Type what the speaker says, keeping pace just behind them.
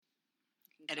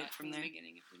can edit cut from there. the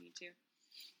beginning if we need to.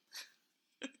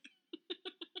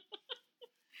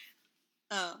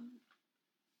 Are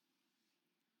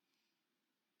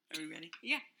we ready?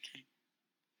 Yeah. Okay.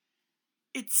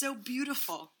 It's so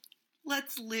beautiful.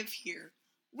 Let's live here.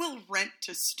 We'll rent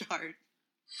to start.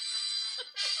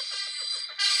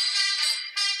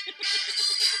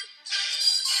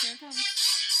 Here it comes.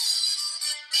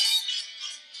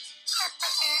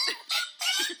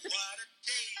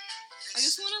 I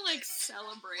just want to, like,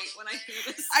 celebrate when I hear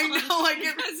this song. I know, like,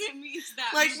 because it means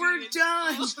that like, movie we're is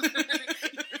done. over.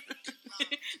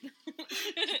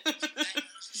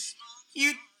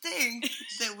 You'd think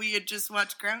that we had just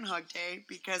watched Groundhog Day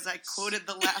because I quoted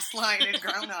the last line in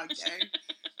Groundhog Day.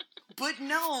 But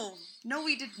no,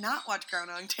 we did not watch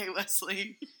Groundhog Day,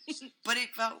 Wesley. But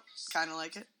it felt kind of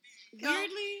like it. You know?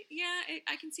 Weirdly, yeah,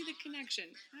 I can see the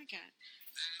connection. I can.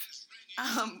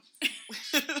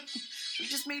 We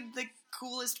just made the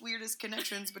coolest, weirdest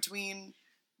connections between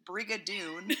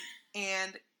Brigadoon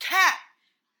and Cat.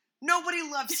 Nobody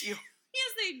loves you.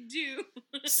 Yes, they do.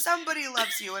 Somebody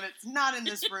loves you, and it's not in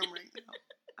this room right now.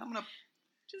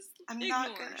 I'm ignore.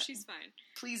 not gonna. She's fine.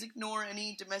 Please ignore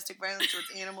any domestic violence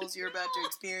towards animals you're about to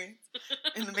experience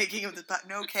in the making of this podcast.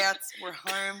 No cats were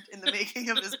harmed in the making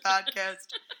of this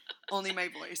podcast. Only my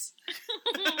voice.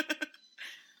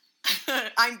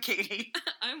 I'm Katie.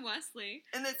 I'm Wesley.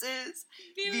 And this is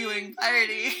Viewing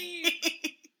Party.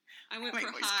 I went My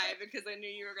for voice high cracked. because I knew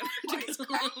you were going Voice to do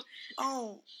cracked.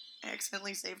 Oh, I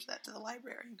accidentally saved that to the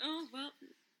library. Oh, well.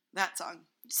 That song.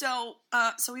 So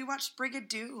we watched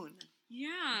Brigadoon.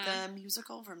 Yeah. The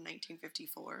musical from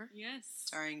 1954. Yes.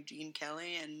 Starring Gene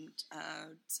Kelly and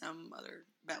some other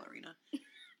ballerina.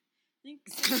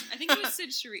 I think it was Sid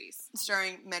Charisse.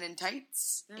 Starring Men in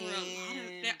Tights. There were a lot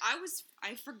of...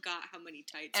 I forgot how many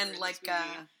tights And were in like this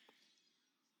movie.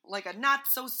 like a not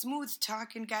so smooth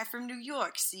talking guy from New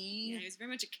York, see? Yeah, he was very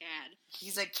much a cad.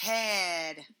 He's a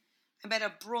cad. I met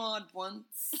a broad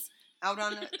once out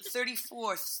on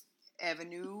 34th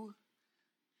Avenue.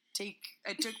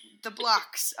 I took the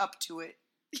blocks up to it.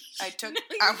 I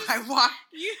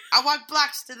walked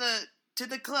blocks to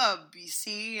the club, you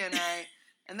see,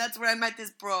 and that's where I met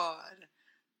this broad.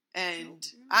 And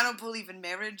I don't believe in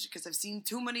marriage because I've seen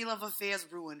too many love affairs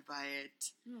ruined by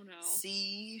it. Oh no.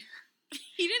 See?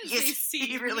 He didn't Yes, say see.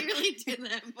 he really did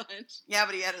that much. Yeah,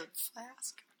 but he had a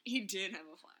flask. He did have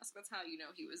a flask. That's how you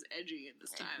know he was edgy at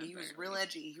this time. He was real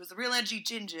edgy. He was a real edgy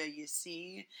ginger, you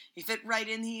see. He fit right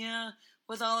in here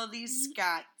with all of these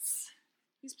Scots.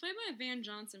 He's played by Van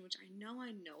Johnson, which I know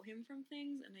him from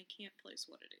things, and I can't place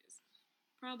what it is.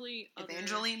 Probably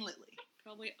Evangeline Lilly.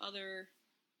 Probably other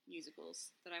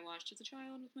musicals that I watched as a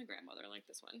child with my grandmother, like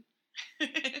this one.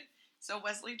 So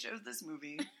Wesley chose this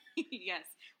movie. Yes.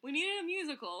 We needed a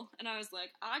musical, and I was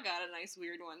like, I got a nice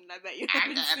weird one, and I bet you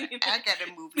haven't seen it. I got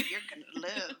a movie you're gonna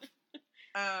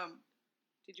love.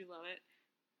 Did you love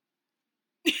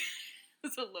it?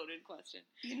 It's a loaded question.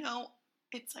 You know,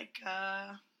 it's like,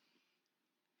 I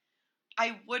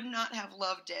would not have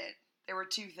loved it. There were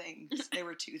two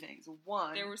things.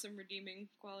 One, There were some redeeming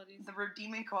qualities. the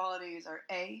redeeming qualities are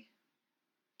A,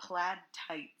 plaid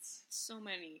tights So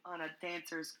many. on a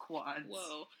dancer's quads.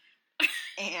 Whoa.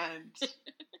 And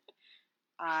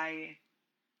I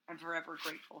am forever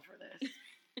grateful for this.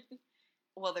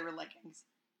 Well, they were leggings.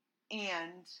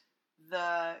 And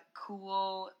the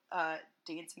cool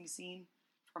dancing scene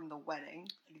from the wedding.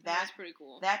 Like That was pretty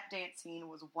cool. That dance scene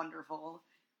was wonderful.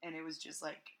 And it was just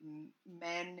like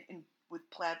men with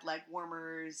plaid leg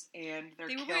warmers and their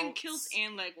kilts. They were wearing kilts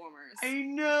and leg warmers. I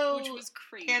know. Which was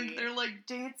crazy. And they're like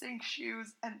dancing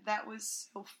shoes. And that was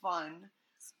so fun.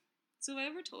 So have I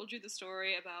ever told you the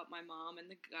story about my mom and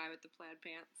the guy with the plaid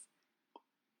pants?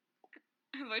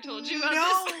 Have I told you about this?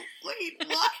 No, wait,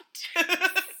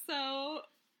 what? So,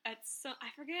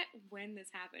 I forget when this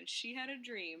happened. She had a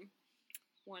dream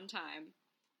one time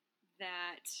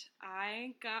that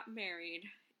I got married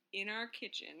in our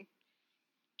kitchen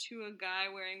to a guy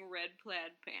wearing red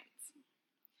plaid pants.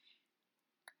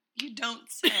 You don't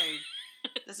say.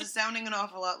 This is sounding an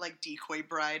awful lot like Decoy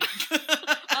Bride.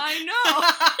 I know!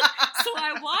 So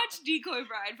I watched Decoy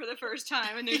Bride for the first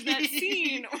time, and there's that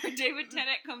scene where David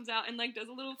Tennant comes out and, like, does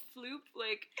a little floop,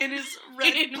 like... In his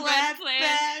red plaid,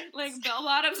 like,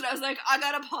 bell-bottoms, and I was like, I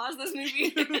gotta pause this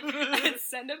movie and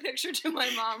send a picture to my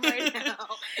mom right now.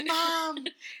 Mom,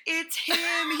 it's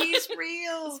him. He's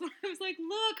real. So I was like,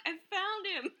 look, I found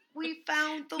him. We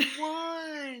found the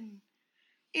one.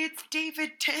 It's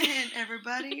David Tennant,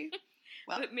 everybody.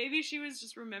 Well, But maybe she was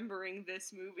just remembering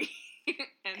this movie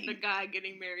and the guy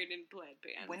getting married in plaid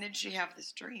pants. when did she have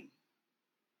this dream?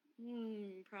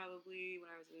 Probably when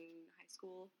I was in high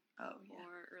school Oh, yeah.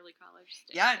 or early college.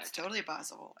 Yeah, it's totally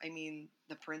possible. I mean,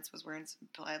 the prince was wearing some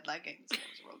plaid leggings. That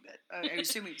was real good. I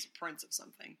assume he was a prince of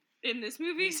something. In this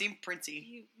movie? He seemed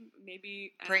princey.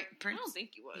 Maybe... Prince. I don't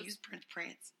think he was. He was Prince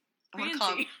Prance. I'm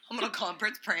Prancy. gonna call him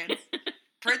Prince Prance.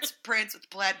 Prince with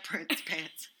plaid prince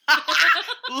pants.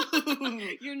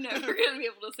 You're never going to be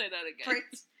able to say that again.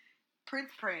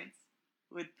 Prince Prance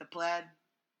with the plaid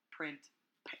print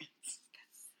pants.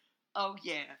 Oh,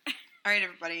 yeah. All right,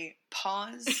 everybody.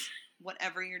 Pause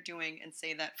whatever you're doing and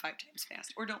say that 5 times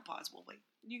fast. Or don't pause. We'll wait.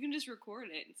 You can just record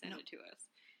it and send it to us.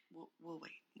 We'll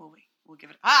wait. We'll give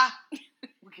it...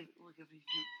 We'll give it a...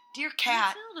 Dear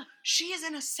cat, she is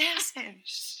an assassin.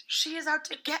 She is out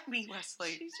to get me,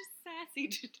 Wesley. She's just sassy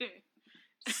today.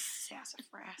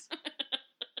 Sassafras.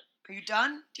 Are you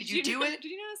done? Did you do it? Did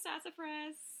you know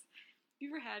sassafras?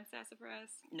 You ever had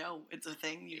sassafras? No, it's a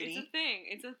thing you can eat. It's a thing.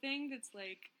 It's a thing that's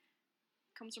like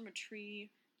comes from a tree.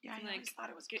 Yeah, I always thought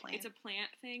it was a plant. It's a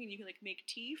plant thing, and you can like make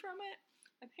tea from it.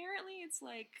 Apparently, it's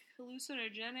like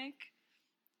hallucinogenic.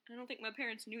 I don't think my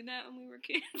parents knew that when we were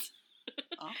kids.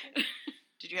 Okay.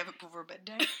 Did you have it before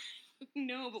bedtime?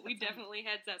 No, but we definitely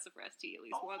had sassafras tea at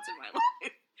least once in my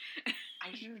life.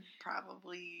 I should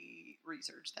probably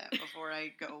research that before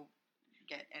I go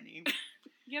get any.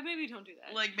 Yeah, maybe don't do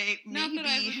that. Like, maybe. Not that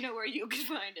I would know where you could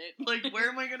find it. Like, where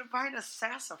am I going to find a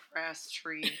sassafras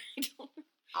tree? I don't know.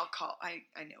 I'll call. I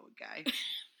know a guy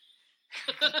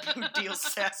who deals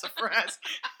sassafras.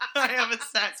 I have a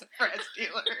sassafras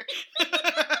dealer.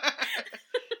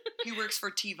 He works for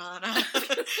Tivana.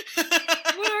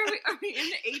 What are we? Are we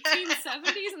in the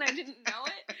 1870s and I didn't know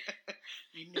it?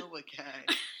 I know a guy.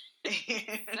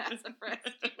 Sassafras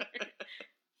dealer.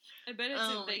 I bet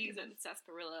it's they use it in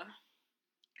sarsaparilla.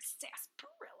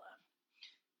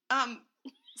 Sarsaparilla.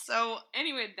 So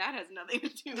anyway, that has nothing to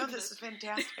do. No, with this is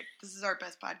fantastic. This is our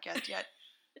best podcast yet.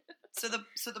 So the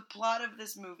plot of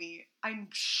this movie, I'm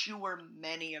sure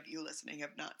many of you listening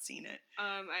have not seen it.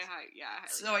 I highly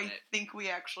So I think we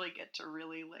actually get to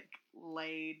really like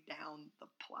lay down the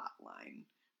plot line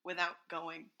without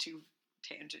going too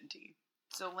tangenty.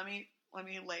 So let me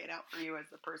lay it out for you as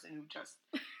the person who just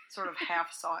sort of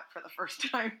half saw it for the first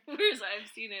time. Whereas I've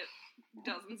seen it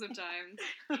dozens of times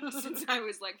since I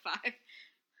was like 5.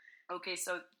 Okay,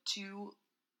 so 2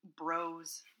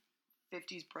 bros,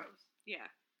 50s bros. Yeah.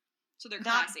 So they're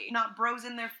classy. Not bros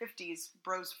in their 50s,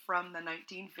 bros from the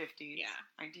 1950s. Yeah.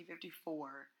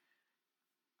 1954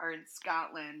 are in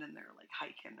Scotland and they're like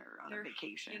hiking or on a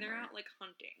vacation. Yeah, they're out like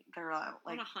hunting. They're out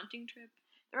like on a hunting trip.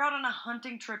 They're out on a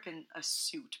hunting trip in a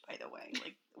suit, by the way,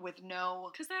 like with no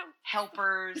 'Cause that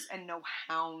helpers and no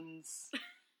hounds.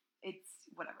 It's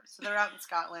whatever. So they're out in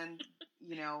Scotland,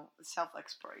 you know,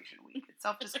 self-exploration week. It's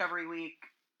self-discovery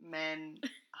week, men,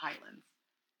 Highlands.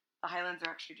 The Highlands are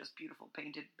actually just beautiful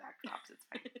painted backdrops. It's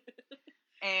fine.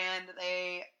 And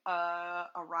they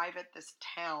arrive at this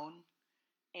town,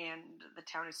 and the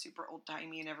town is super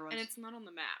old-timey, and everyone's... And it's not on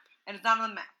the map. And it's not on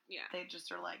the map. Yeah. They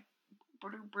just are like,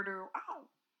 oh,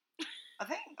 a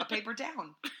thing, a paper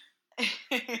town.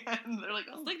 And they're like,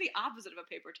 oh. It's like the opposite of a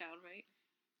paper town, right?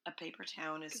 A paper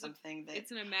town is something that... It's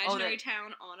an imaginary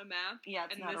town on a map. Yeah,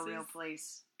 it's not a real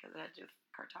place, because it had to do with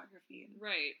cartography and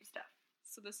stuff.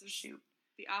 So this is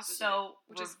the opposite,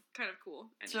 which is kind of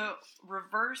cool. Anyway. So,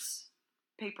 reverse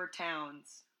paper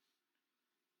towns.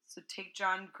 So take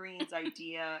John Green's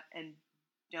idea and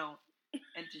don't,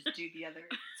 and just do the other.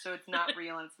 So it's not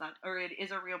real and it's not, or it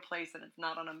is a real place and it's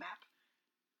not on a map.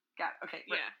 Got it. Okay.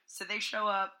 Right. Yeah. So they show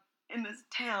up in this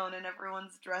town and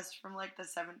everyone's dressed from like the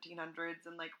 1700s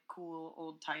and like cool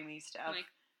old timey stuff. Like,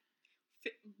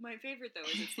 my favorite though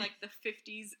is it's like the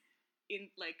 50s in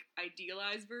like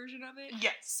idealized version of it.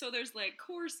 Yes. So there's like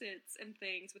corsets and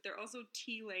things, but they're also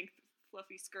T-length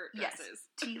fluffy skirt dresses.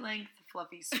 Yes. T-length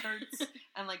fluffy skirts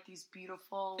and like these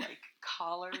beautiful like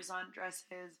collars on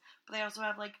dresses, but they also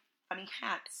have like funny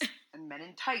hats and men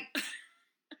in tights.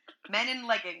 Men in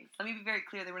leggings. Let me be very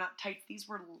clear, they were not tights, these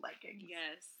were leggings.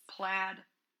 Yes. Plaid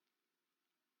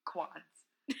quads.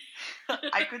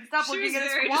 I couldn't stop She looking was at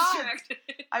his very quads. distracted.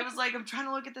 I was like, I'm trying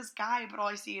to look at this guy, but all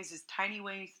I see is his tiny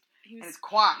waist and his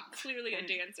quads. Clearly a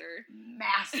dancer.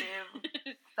 Massive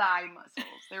thigh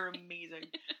muscles. They're amazing.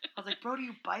 I was like, bro, do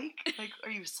you bike? Like,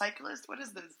 are you a cyclist? What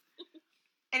is this?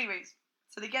 Anyways,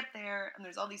 so they get there, and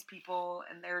there's all these people,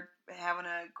 and they're having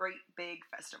a great big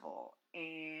festival.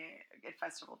 A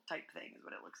festival type thing is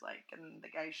what it looks like. And the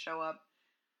guys show up.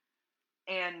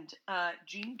 And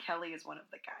Gene Kelly is one of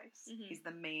the guys. Mm-hmm. He's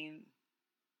the main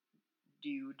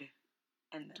dude.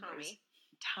 And then Tommy.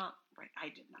 Tom. Right, I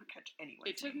did not catch anyone's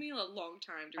It took name. me a long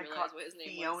time to realize what his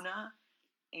name was. Fiona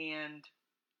and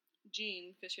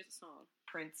Gene, because she has a song.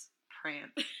 Prince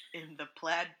prance in the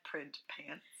plaid print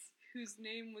pants. Whose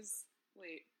name was...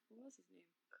 Wait, what was his name?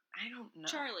 I don't know.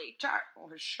 Charlie. Oh,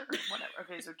 sure, whatever.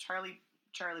 Okay, so Charlie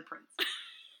Prince.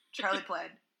 Charlie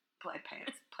plaid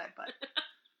pants, plaid butt.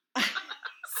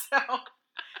 So,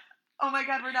 oh my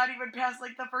god, we're not even past,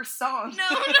 like, the first song. No,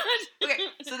 we're not. Okay,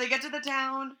 so they get to the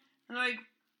town, and they're like,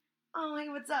 oh, hey,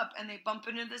 what's up? And they bump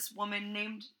into this woman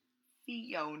named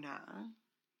Fiona,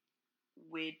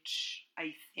 which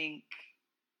I think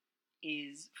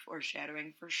is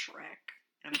foreshadowing for Shrek.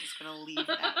 And I'm just going to leave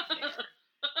that there.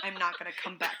 I'm not going to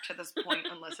come back to this point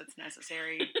unless it's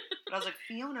necessary. But I was like,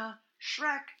 Fiona,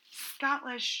 Shrek,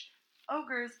 Scottish,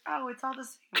 ogres. Oh, it's all the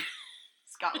same.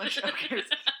 Scottish ogres.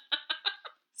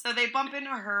 So they bump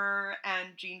into her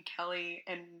and Gene Kelly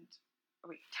and...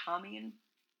 Tommy and...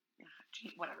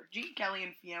 Gene Kelly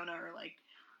and Fiona are, like,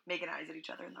 making eyes at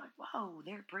each other. And they're like, whoa,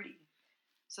 they're pretty.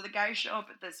 So the guys show up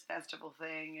at this festival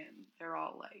thing, and they're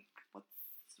all like,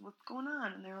 what's going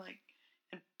on? And they're like...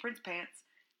 And Prince Pants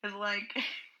is like,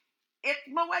 it's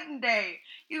my wedding day.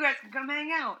 You guys can come hang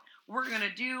out. We're going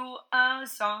to do a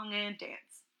song and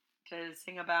dance to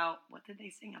sing about, what did they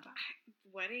sing about?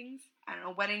 Weddings? I don't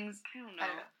know, weddings. I don't know.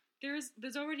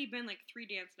 There's already been like 3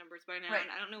 dance numbers by now, right.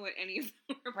 and I don't know what any of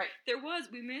them were. Right.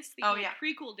 We missed the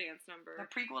prequel dance number.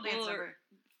 The prequel dance number.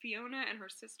 Fiona and her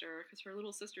sister, because her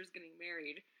little sister's getting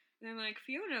married. And I'm like,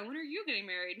 Fiona, when are you getting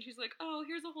married? And she's like, oh,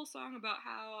 here's a whole song about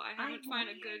how I haven't found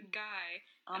a good guy,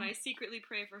 and I secretly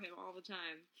pray for him all the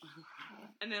time.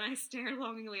 And then I stare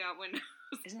longingly out windows.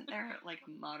 Isn't there, like,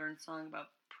 a modern song about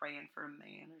praying for a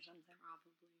man or something?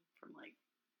 Probably. From, like,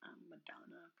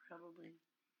 Madonna, probably.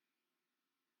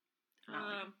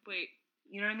 Wait.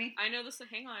 You know what I mean? I know this,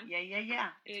 hang on. Yeah.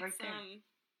 It's right there.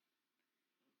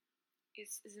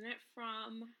 Isn't it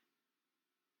from...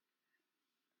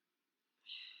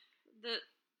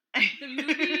 The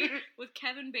movie with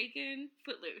Kevin Bacon,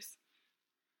 Footloose.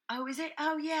 Oh, is it?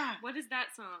 Oh, yeah. What is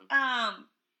that song?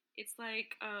 It's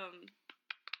like,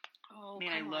 oh,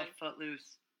 man, I love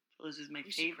Footloose. Footloose is my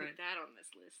favorite. favorite. We should put that on this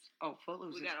list. Oh,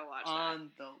 Footloose we gotta watch on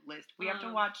the list. We have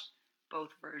to watch both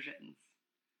versions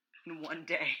in one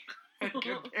day.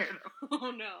 Compare them. Oh,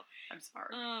 no. I'm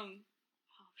sorry. Oh,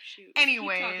 shoot.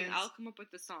 Anyways. I'll come up with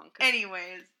the song.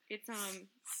 Anyways. It's,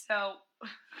 So...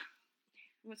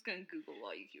 I'm just gonna Google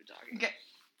while you keep talking. Okay,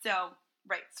 so,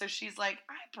 right, so she's like,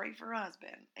 I pray for her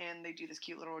husband, and they do this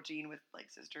cute little routine with, like,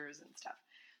 sisters and stuff.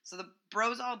 So the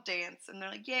bros all dance, and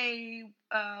they're like, yay,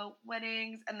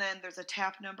 weddings, and then there's a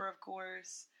tap number, of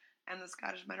course, and the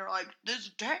Scottish men are like,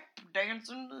 this tap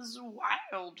dancing is a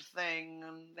wild thing,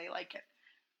 and they like it.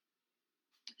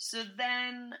 So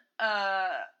then,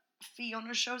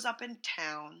 Fiona shows up in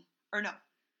town, or no,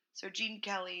 so Gene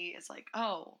Kelly is like,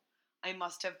 oh, I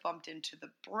must have bumped into the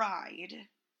bride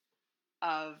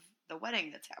of the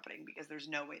wedding that's happening because there's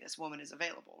no way this woman is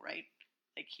available, right?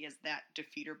 Like, he has that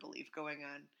defeater belief going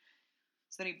on.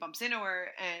 So then he bumps into her,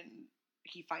 and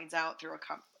he finds out through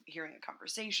hearing a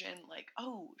conversation, like,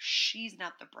 oh, she's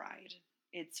not the bride.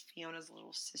 It's Fiona's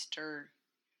little sister,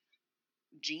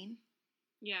 Jean?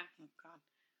 Yeah. Oh, God.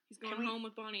 He's going home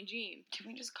with Bonnie Jean. Can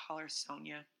we just call her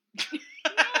Sonia?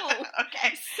 No!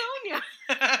 Okay. Sonia!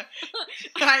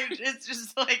 It's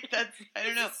just like, that's, I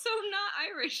don't know. It's so not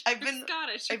Irish.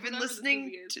 Scottish. I've been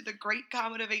listening to The Great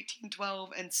Comet of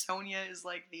 1812, and Sonia is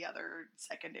like the other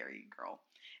secondary girl.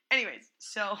 Anyways,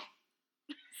 so,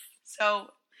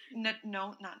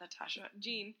 no, not Natasha.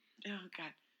 Jean. Oh,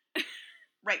 God.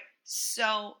 Right.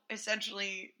 So,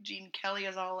 essentially, Gene Kelly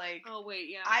is all like, oh, wait,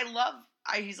 yeah.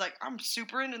 He's like, I'm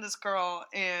super into this girl,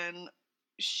 and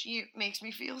she makes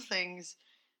me feel things.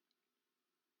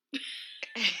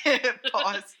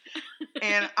 Pause.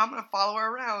 And I'm going to follow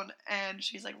her around. And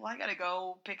she's like, well, I got to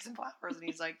go pick some flowers. And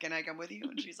he's like, can I come with you?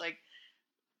 And she's like,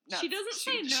 no. She doesn't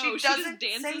say no. She doesn't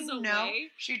just dances say away. No.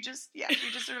 She just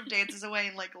sort of dances away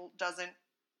and, like,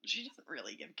 she doesn't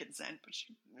really give consent,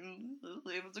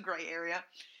 but it was a gray area.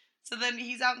 So then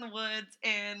he's out in the woods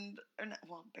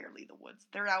barely the woods.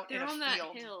 They're out in a field.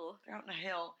 That hill. They're out in a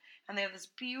hill. And they have this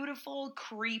beautiful,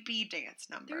 creepy dance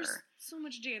number. There's so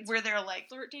much dance. Where they're, like,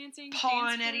 flirt dancing,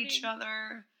 pawing at each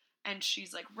other. And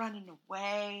she's, like, running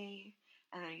away.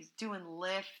 And then he's doing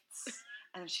lifts.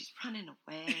 And then she's running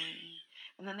away.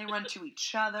 And then they run to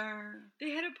each other.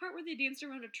 They had a part where they danced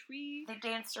around a tree. They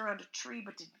danced around a tree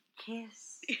but didn't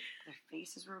kiss. Their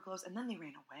faces were close. And then they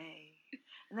ran away.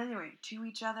 And then they ran to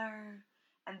each other.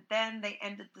 And then they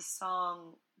ended the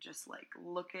song just, like,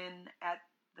 looking at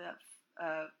the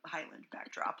Highland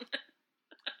backdrop.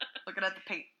 Looking at the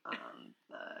paint on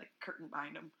the curtain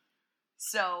behind them.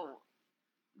 So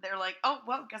they're like, oh,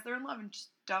 well, guess they're in love and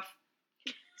stuff.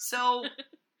 So,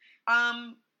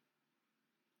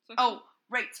 Oh,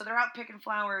 right. So they're out picking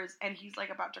flowers, and he's like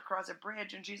about to cross a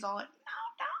bridge, and she's all like,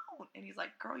 "No, don't!" And he's like,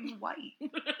 "Girl, you white,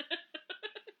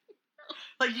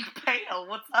 like you pale.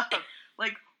 What's up?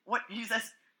 Like what?" He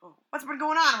says, "Oh, what's been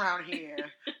going on around here?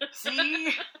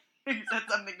 See?" He said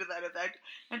something to that effect,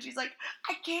 and she's like,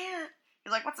 "I can't."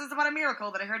 He's like, "What's this about a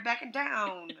miracle that I heard back in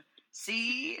town?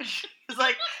 See?" He's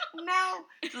like, "No."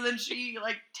 So then she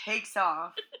like takes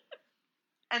off,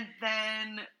 and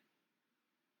then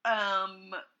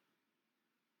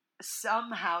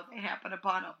somehow they happen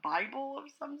upon a Bible of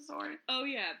some sort. Oh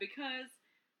yeah, because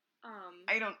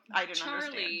I didn't Charlie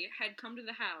understand. had come to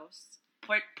the house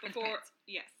Prince before. Pants.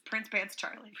 Yes, Prince Pants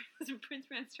Charlie. Prince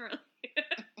Charlie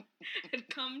had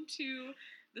come to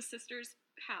the sister's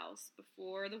house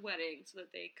before the wedding so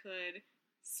that they could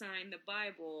sign the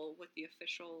Bible with the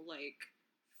official like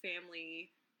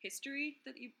family history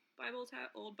that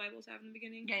old Bibles have in the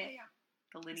beginning. Yeah.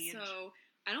 The lineage. So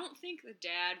I don't think the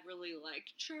dad really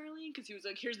liked Charlie because he was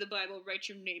like, "Here's the Bible, write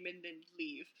your name and then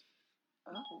leave."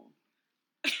 Oh.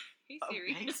 Hey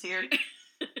Siri. Hey Siri.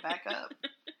 Back up.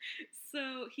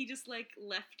 So he just like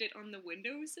left it on the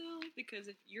windowsill because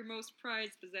if your most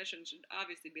prized possession should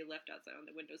obviously be left outside on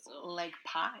the windowsill. Like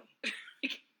pie.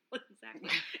 Exactly.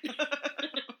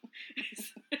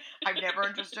 I've never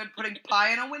understood putting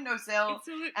pie in a windowsill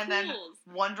So it and cools.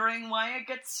 then wondering why it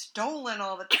gets stolen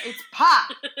all the time. It's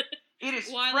pie. It is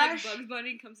why fresh. like Bugs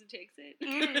Bunny comes and takes it.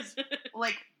 It is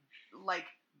like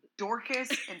Dorcas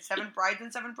and Seven Brides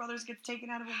and Seven Brothers gets taken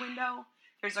out of a window.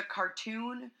 There's a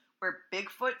cartoon where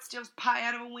Bigfoot steals pie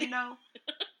out of a window.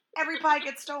 Every pie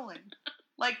gets stolen.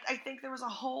 Like, I think there was a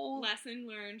whole... Lesson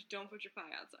learned, don't put your pie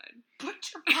outside. Put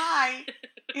your pie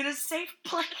in a safe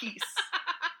place.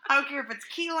 I don't care if it's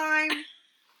key lime,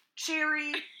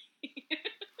 cherry,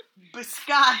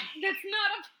 biscotti. That's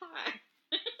not a pie.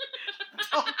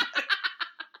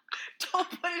 Don't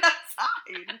put it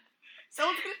outside.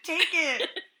 Someone's gonna take it.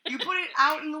 You put it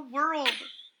out in the world.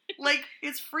 Like,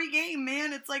 it's free game,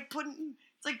 man. It's like putting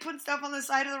stuff on the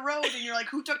side of the road and you're like,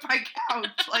 who took my couch?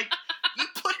 Like, you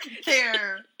put it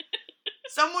there.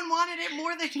 Someone wanted it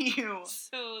more than you.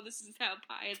 So this is how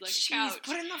pie is like Jeez, a couch.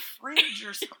 put it in the fridge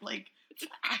or something. Like,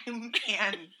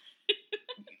 man.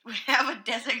 We have a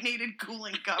designated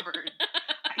cooling cupboard.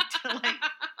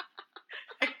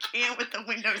 I can't with the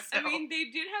windowsill. I mean, they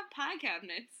did have pie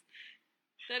cabinets.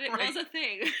 That it Right. was a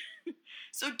thing.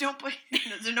 So don't put.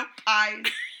 There's no pies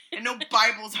and no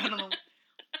Bibles out of them.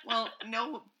 Well,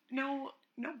 no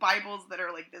Bibles that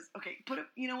are like this. Okay,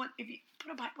 you know what? If you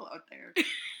put a Bible out there,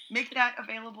 make that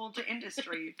available to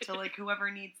industry to like whoever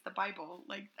needs the Bible.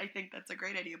 Like, I think that's a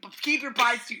great idea. But keep your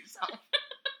pies to yourself.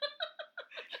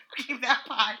 Keep that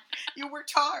pie. You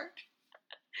worked hard.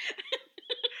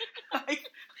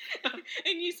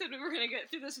 And you said we were going to get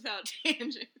through this without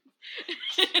tangents.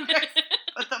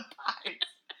 But the pies.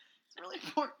 It's really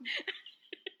important.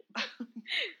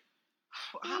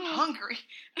 I'm hungry.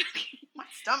 My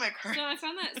stomach hurts. So I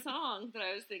found that song that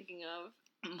I was thinking of.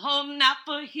 I'm holding out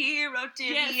for a hero till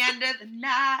Yes. the end of the I was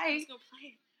night. going to play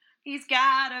it. He's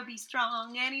gotta be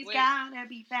strong and he's Wait. gotta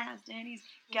be fast and he's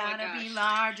Oh my gotta be gosh.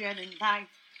 larger than life.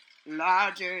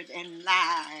 Larger than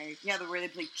life. Yeah, the way they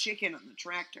play chicken on the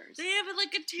tractors. They have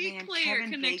like a tape Man, player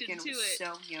Kevin connected Bacon to was it.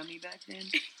 so yummy back then.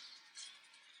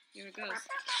 Here it goes.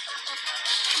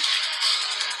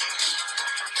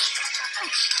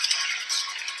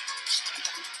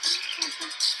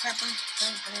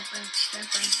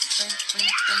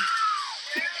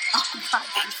 Oh God,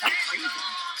 she's so crazy.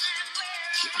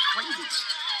 She's crazy.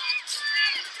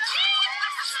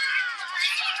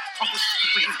 Oh,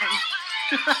 screaming.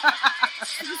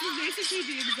 This is basically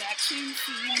the exact same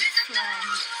scene from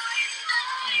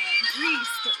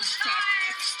Grease, but with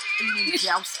tractors. You mean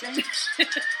jousting? Which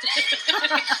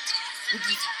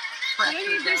is I mean,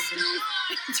 tractor they're jousting. still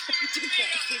tractor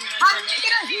jousting. I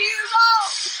need a hero!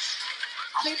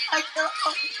 I need like their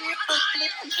own hero.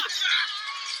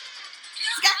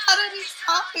 It's gotta be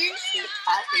strong, it's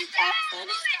gotta be fast,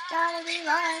 it's gotta be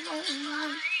live.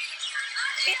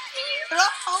 Hero!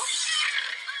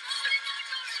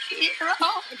 Hero!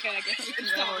 Okay, I guess we can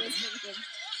Yeah, stop we're listening to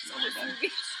we're this done.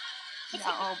 movie. Yeah,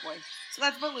 oh boy. So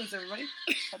that's Footloose, everybody.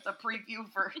 That's a preview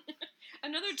for...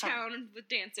 Another town with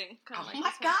dancing. Kind Oh of like my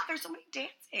this God, there's so many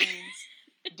dancings.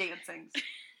 Dancings. one.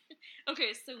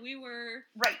 Okay, so we were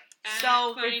Right. At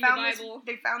So they finding the found Bible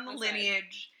they found the outside.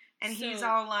 lineage, and he's So-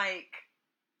 all like,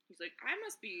 He's like, I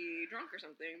must be drunk or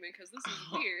something because this is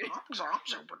weird. I'm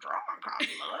super drunk.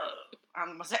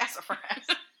 I'm the sassafras.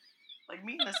 Like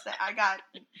me, I got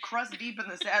crust deep in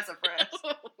the sassafras.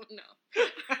 Oh no.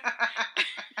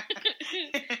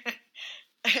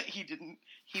 He didn't.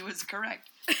 He was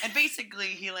correct. And basically,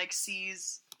 he, like,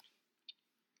 sees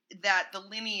that the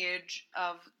lineage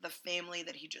of the family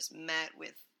that he just met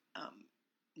with,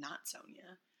 not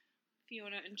Sonia,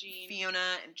 Fiona and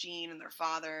Jean and their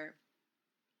father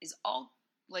is all,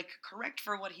 like, correct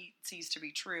for what he sees to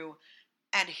be true.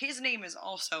 And his name is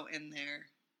also in there.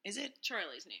 Is it?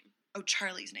 Charlie's name. Oh,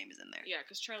 Charlie's name is in there. Yeah,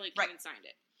 because Charlie came and signed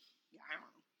it. Yeah, I don't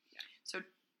know. Yeah.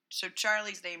 So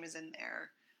Charlie's name is in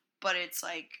there, but it's,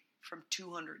 like, from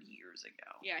 200 years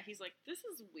ago. Yeah, he's like, this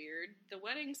is weird. The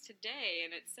wedding's today,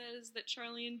 and it says that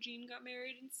Charlie and Jean got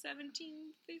married in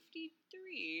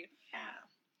 1753. Yeah.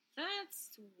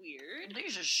 That's weird.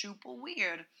 These are super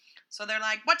weird. So they're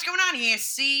like, what's going on here,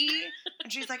 see?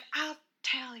 And she's like, I'll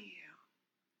tell you.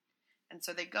 And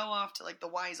so they go off to, like, the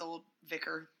wise old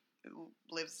vicar who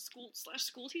lives...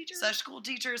 School teacher? School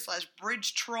teacher /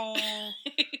 bridge troll.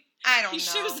 I don't know. He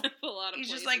shows up a lot of He's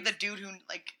places. just, like, the dude who,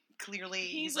 like, clearly...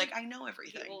 He's like, I know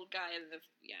everything. The old guy in the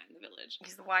village.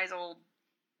 He's the wise old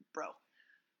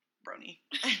brony.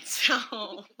 And so...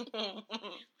 Oh, no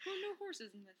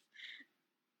horses in this.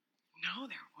 No,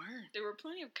 there weren't. There were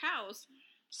plenty of cows.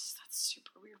 That's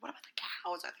super weird. What about the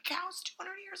cows? Are the cows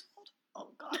 200 years old?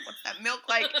 Oh, God, what's that milk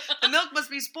like? The milk must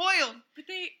be spoiled. But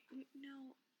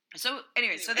no. So,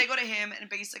 anyway, so they go to him, and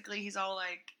basically he's all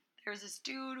like, there's this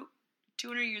dude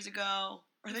 200 years ago.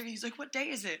 Or then he's like, what day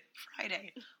is it?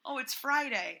 Friday. Oh, it's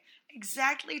Friday.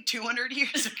 Exactly 200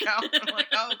 years ago. I'm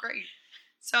like, oh, great.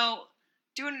 So,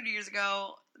 200 years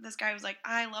ago, this guy was like,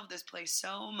 I love this place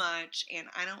so much, and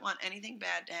I don't want anything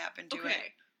bad to happen to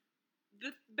it.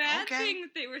 The bad thing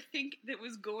that they were that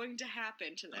was going to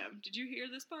happen to them. Did you hear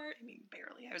this part? I mean,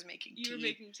 barely. I was making tea. You were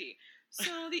making tea.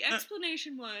 So the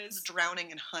explanation was...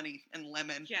 drowning in honey and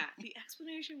lemon. Yeah, the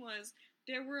explanation was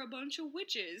there were a bunch of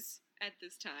witches at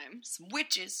this time. Some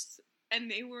witches. And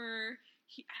they were...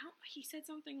 He said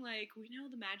something like, we know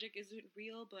the magic isn't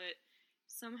real, but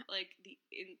somehow, like, the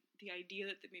idea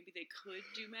that maybe they could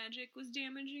do magic was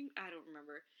damaging. I don't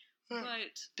remember.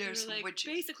 But there's some witches.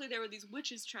 Basically, there were these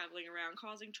witches traveling around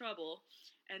causing trouble,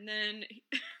 and then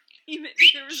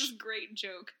there was this great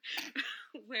joke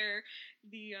where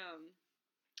the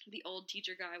old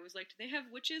teacher guy was like, "Do they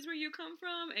have witches where you come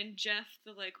from?" And Jeff,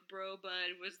 the like bro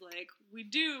bud, was like, "We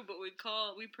do, but we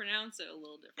pronounce it a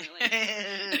little differently,"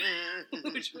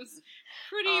 which was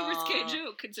pretty risque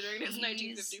joke considering it's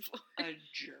 1954. A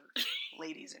jerk,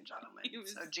 ladies and gentlemen.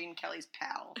 So Gene Kelly's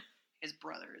pal. His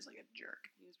brother is like a jerk.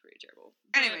 He was pretty terrible.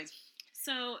 Anyways.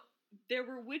 So, there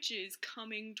were witches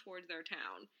coming towards their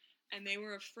town, and they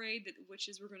were afraid that the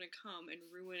witches were going to come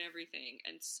and ruin everything.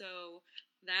 And so,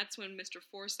 that's when Mr.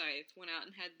 Forsyth went out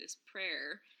and had this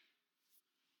prayer.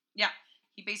 Yeah.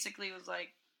 He basically was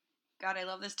like, God, I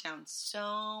love this town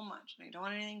so much, and I don't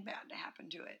want anything bad to happen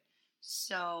to it.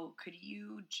 So, could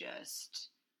you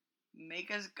just make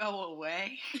us go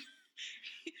away?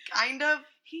 Kind of.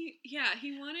 He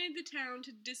wanted the town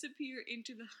to disappear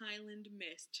into the Highland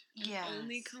mist and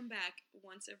only come back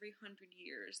once every 100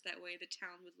 years. That way the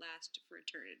town would last for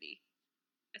eternity,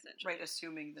 essentially. Right,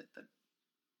 assuming that the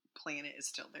planet is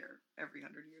still there every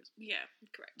 100 years. Yeah,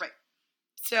 correct. Right.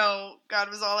 So God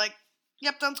was all like,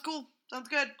 yep, sounds cool. Sounds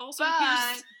good. Also,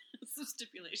 here's some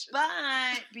stipulations.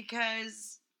 But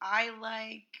because I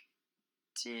like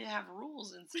to have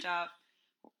rules and stuff,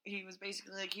 he was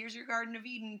basically like, here's your Garden of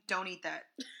Eden, don't eat that.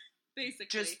 Basically.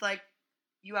 Just like,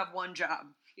 you have one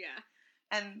job. Yeah.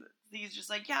 And he's just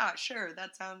like, yeah, sure,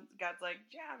 God's like,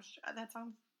 yeah, sure, that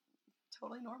sounds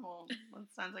totally normal.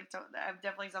 That sounds like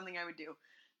definitely something I would do.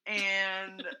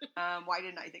 And why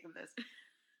didn't I think of this?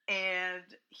 And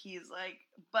he's like,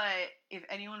 but if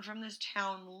anyone from this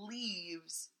town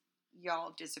leaves,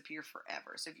 y'all disappear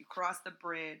forever. So if you cross the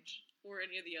bridge... Or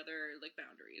any of the other, like,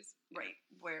 boundaries. Right,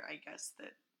 where I guess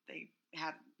that they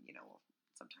had,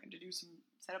 some time to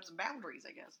set up some boundaries,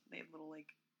 I guess. They had little,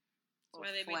 like, that's why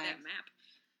they made that map.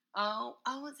 Oh,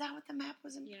 is that what the map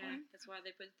was important? Yeah, that's why they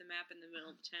put the map in the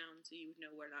middle of the town, so you would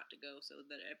know where not to go, so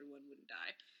that everyone wouldn't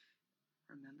die.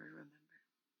 Remember.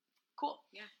 Cool.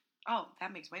 Yeah. Oh, that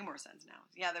makes way more sense now.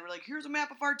 Yeah, they were like, here's a map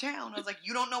of our town. I was like,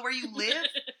 you don't know where you live?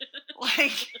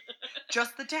 Like,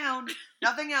 just the town,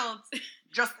 nothing else,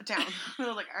 just the town. I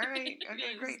was like, all right,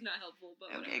 okay, great. It's not helpful,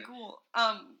 but okay, whatever. Cool.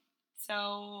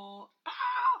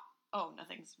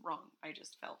 Nothing's wrong. I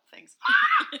just felt things.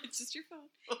 It's just your phone.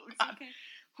 Oh, God. Okay.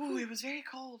 Ooh, it was very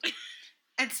cold.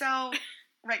 And so,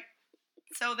 right.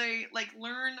 So they, like,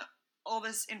 learn all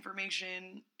this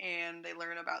information, and they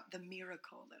learn about the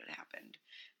miracle that had happened.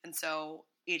 And so,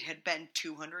 it had been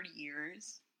 200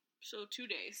 years. So 2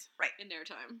 days. Right. In their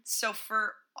time. So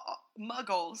for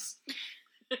muggles,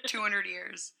 200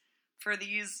 years. For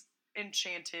these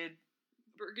enchanted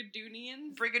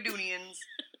Brigadoonians? Brigadoonians.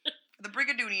 The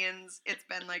Brigadoonians, it's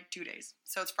been like 2 days.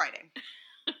 So it's Friday.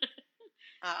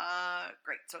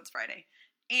 Great. So it's Friday.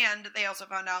 And they also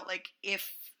found out, like,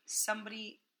 if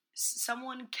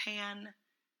someone can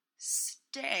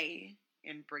stay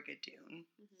in Brigadoon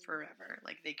forever.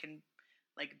 Like, they can,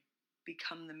 like,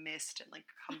 become the mist and, like,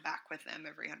 come back with them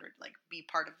every 100, like, be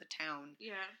part of the town.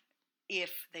 Yeah.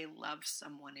 If they love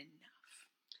someone enough.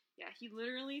 Yeah, he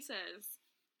literally says,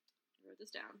 I wrote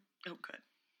this down. Oh, good.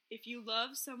 If you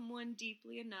love someone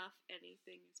deeply enough,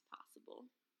 anything is possible.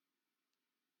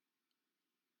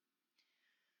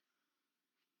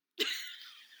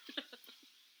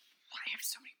 I have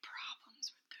so many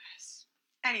problems with this.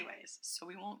 Anyways, so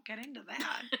we won't get into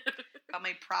that. Got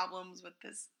my problems with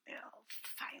this. Oh,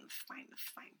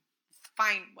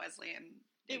 fine, Wesley.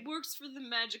 It works for the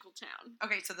magical town.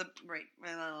 Okay, so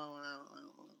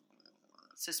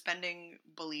suspending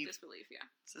belief. Disbelief, yeah.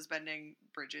 Suspending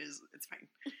bridges. It's fine.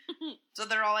 So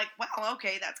they're all like, well,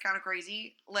 okay, that's kind of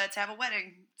crazy. Let's have a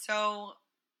wedding. So,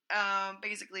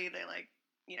 basically they, like,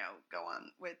 you know, go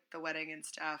on with the wedding and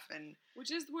stuff. And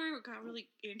which is where it got really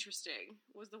interesting,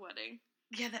 was the wedding.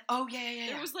 Yeah,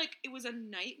 yeah. It was a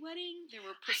night wedding. There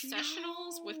were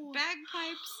processionals with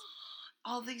bagpipes.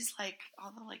 All the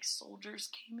soldiers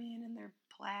came in their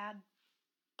plaid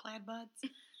butts.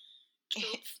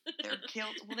 Kilts. Their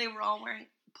kilts. Well, they were all wearing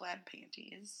plaid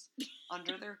panties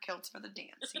under their kilts for the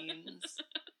dance scenes.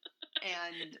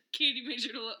 And Katie made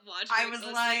sure to watch it. I was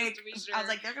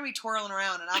like, they're gonna be twirling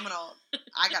around, and I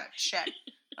gotta check.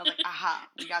 I was like, aha,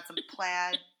 we got some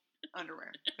plaid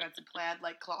underwear. We got some plaid,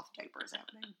 like, cloth diapers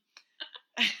happening.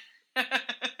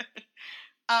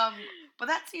 But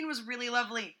that scene was really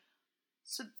lovely.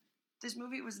 So this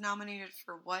movie was nominated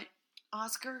for what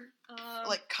Oscar?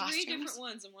 Like, costumes? 3 different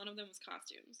ones, and one of them was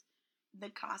costumes. The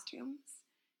costumes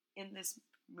in this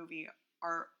movie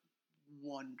are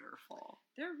wonderful.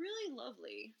 They're really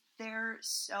lovely. They're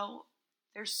so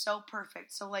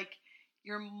perfect. So, like,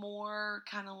 you're more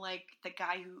kind of like the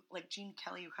guy who, like, Gene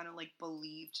Kelly, who kind of, like,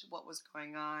 believed what was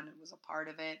going on and was a part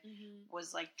of it,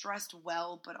 was, like, dressed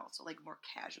well, but also, like, more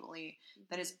casually,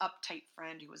 than his uptight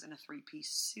friend who was in a 3-piece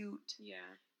suit.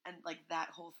 Yeah. And, like, that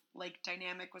whole, like,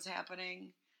 dynamic was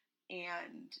happening.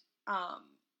 And the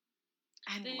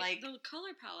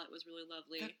color palette was really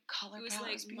lovely. The color palette was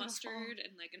like beautiful. Mustard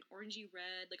and, like, an orangey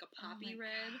red, like a poppy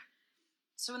red. God.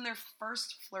 So in their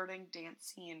first flirting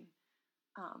dance scene,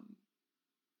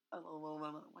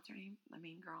 what's her name? The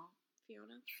main girl?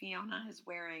 Fiona is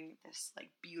wearing this, like,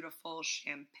 beautiful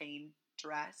champagne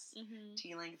dress,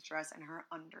 tea-length dress, and her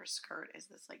underskirt is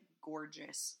this, like,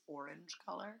 gorgeous orange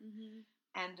color.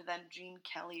 And then Gene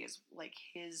Kelly is, like,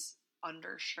 his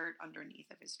undershirt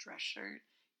underneath of his dress shirt.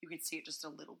 You can see it just a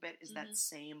little bit, is that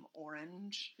same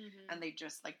orange. And they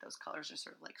just, like, those colors just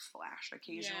sort of, like, flash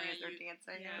occasionally as they're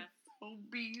dancing. Yeah. It's so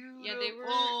beautiful. Yeah, they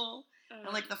were...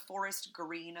 and, like, the forest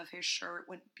green of his shirt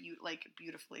went,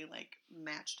 beautifully, like,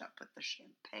 matched up with the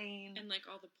champagne. And, like,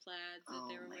 all the plaids that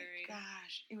they were wearing. Oh, my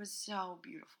gosh. It was so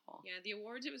beautiful. Yeah, the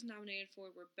awards it was nominated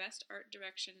for were Best Art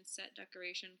Direction, Set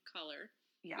Decoration, Color.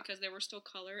 Yeah. Because there were still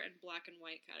color and black and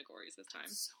white categories this time.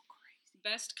 That's so crazy.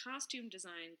 Best Costume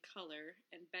Design, Color,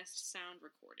 and Best Sound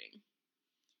Recording.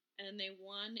 And then they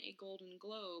won a Golden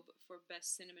Globe for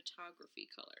Best Cinematography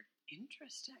Color.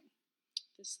 Interesting.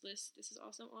 This is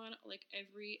also on, like,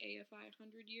 every AFI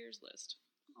 100 Years list.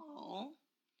 Oh.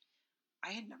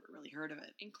 I had never really heard of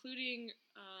it. Including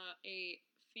a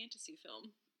fantasy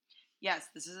film. Yes,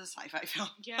 this is a sci-fi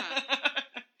film. Yeah.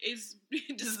 Is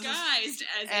disguised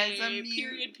as a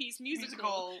period piece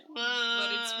musical.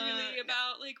 But it's really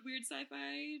about, like, weird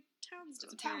sci-fi towns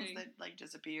disappearing. Towns that, like,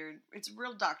 disappear. It's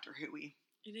real Doctor Who-y.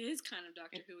 It is kind of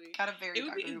Doctor Who-y. Got a very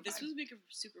Doctor Who vibe. This would make a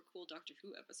super cool Doctor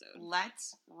Who episode.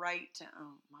 Let's write to...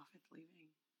 Oh, Moffat's leaving.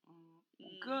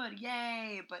 Good,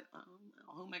 yay! But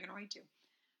who am I going to write to?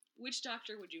 Which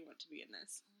Doctor would you want to be in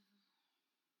this?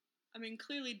 I mean,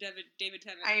 clearly David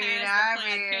Tennant has the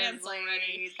plaid pants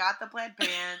already. He's got the plaid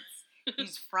pants.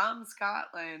 He's from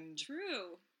Scotland.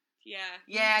 True. Yeah.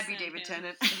 Yeah, it'd be David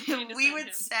Tennant. We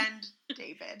would send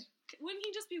David. Wouldn't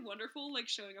he just be wonderful, like,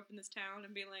 showing up in this town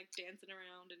and being, like, dancing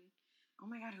around and... Oh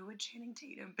my god, who would Channing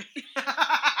Tatum be?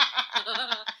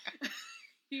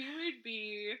 He'd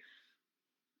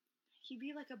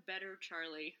be, like, a better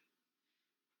Charlie.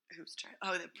 Who's Charlie?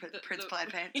 Oh, the Prince Plaid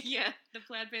Pants? Yeah, the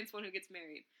plaid pants one who gets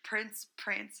married. Prince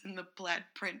Prance in the plaid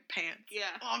print pants.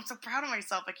 Yeah. Oh, I'm so proud of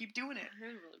myself. I keep doing it. I'm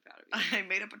really proud of you. I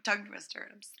made up a tongue twister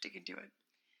and I'm sticking to it.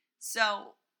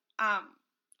 So,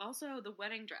 also, the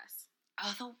wedding dress.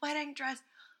 Oh, the wedding dress.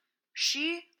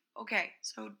 Okay,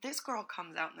 so this girl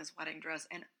comes out in this wedding dress,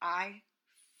 and I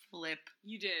flip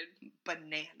You did.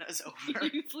 bananas over.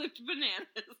 You flipped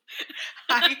bananas.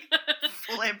 I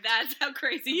flipped. That's how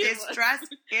crazy it This was. dress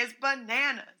is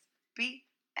bananas. Bananas.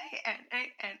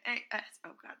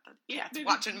 Oh God, the cat's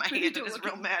watching my hand and is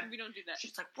real mad. We don't do that.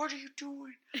 She's like, "What are you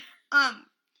doing?"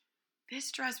 This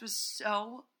dress was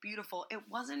so beautiful. It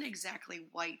wasn't exactly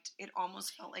white. It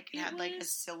almost felt like it had like a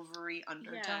silvery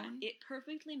undertone. Yeah, it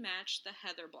perfectly matched the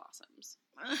heather blossoms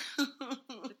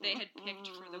that they had picked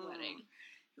for the wedding.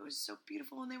 It was so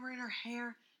beautiful, and they were in her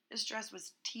hair. This dress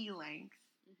was T-length,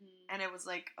 and it was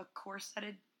like a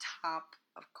corseted top,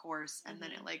 of course, and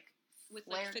then it like with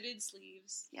flared. like fitted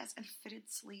sleeves. Yes, and fitted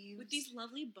sleeves with these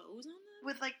lovely bows on them.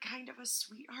 With like kind of a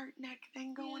sweetheart neck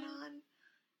thing going on.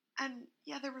 And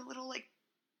yeah, there were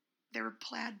there were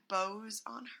plaid bows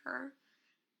on her,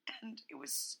 and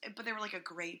but they were like a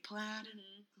gray plaid.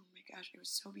 Oh my gosh, it was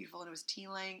so beautiful, and it was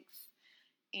T-length,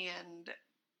 and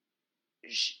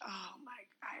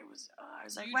I was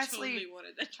like, Wesley, totally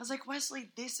wanted that. I was like,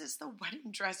 Wesley, this is the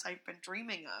wedding dress I've been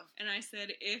dreaming of. And I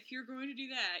said, if you're going to do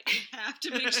that, you have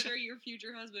to make sure your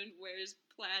future husband wears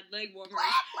plaid leg warmers,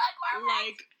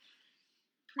 like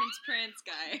Prince Prance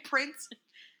guy. Prince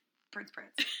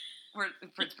Prance. Or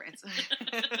Prince Prance.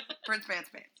 Prince Prance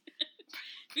pants.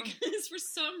 Because for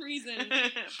some reason,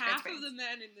 half of the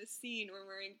men in this scene were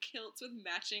wearing kilts with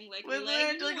matching leg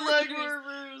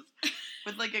warmers.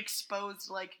 With like exposed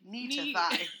like knee to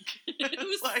thigh. It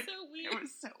was like, so weird. It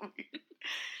was so weird.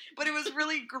 But it was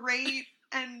really great,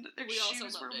 and their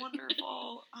shoes were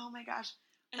wonderful. Oh my gosh.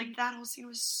 Like, that whole scene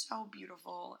was so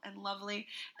beautiful and lovely,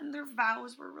 and their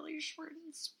vows were really short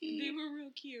and sweet. They were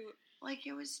real cute. Like,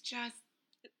 it was just...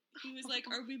 He was like,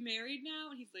 are we married now?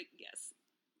 And he's like, yes.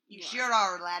 You sure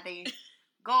are, laddie.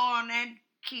 Go on and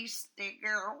kiss the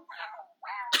girl.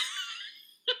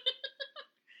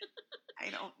 I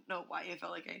don't know why I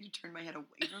felt like I had to turn my head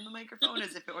away from the microphone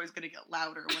as if it was going to get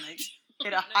louder when I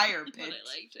hit a higher pitch. But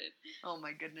I liked it. Oh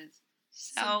my goodness.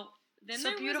 So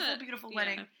beautiful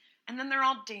wedding. Yeah. And then they're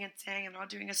all dancing and they're all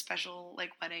doing a special like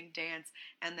wedding dance.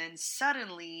 And then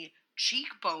suddenly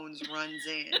Cheekbones runs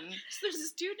in. So there's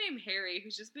this dude named Harry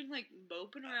who's just been like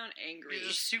moping around angry.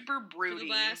 He's super broody. For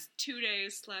the last 2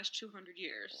 days / 200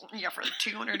 years. Yeah, for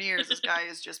 200 years, this guy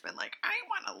has just been like, I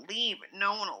want to leave, but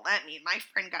no one will let me. My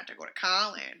friend got to go to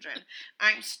college, and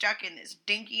I'm stuck in this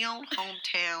dinky old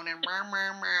hometown, and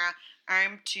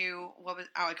I'm too,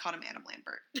 I called him Adam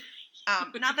Lambert.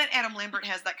 Not that Adam Lambert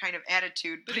has that kind of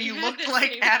attitude, but he looked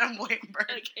like Adam Lambert.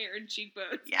 Like hair and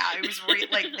cheekbones. Yeah, it was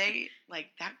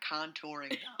that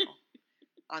contouring though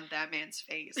on that man's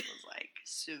face was like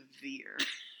severe.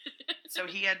 So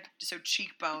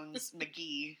Cheekbones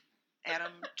McGee,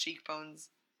 Adam Cheekbones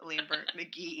Lambert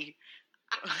McGee.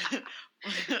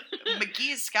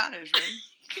 McGee is Scottish,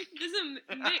 right? There's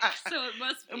a mix, so it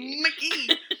must be.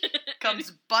 McGee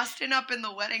comes busting up in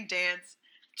the wedding dance,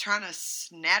 trying to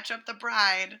snatch up the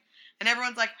bride, and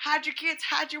everyone's like, hide your kids,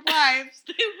 hide your wives.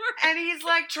 They were. And he's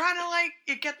like trying to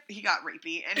he got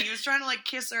rapey, and he was trying to like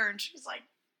kiss her, and she's like,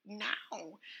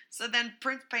 no. So then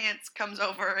Prince Pants comes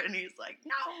over, and he's like,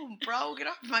 no, bro, get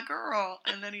off my girl.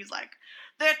 And then he's like,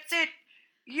 that's it,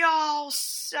 y'all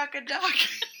suck a duck.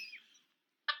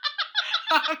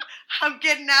 I'm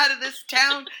getting out of this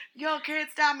town. Y'all can't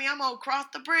stop me. I'm gonna cross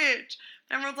the bridge.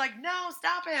 And everyone's like, no,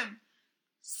 stop him.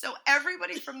 So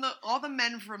everybody all the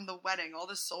men from the wedding, all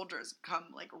the soldiers come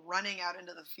like running out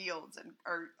into the fields and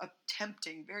are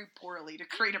attempting very poorly to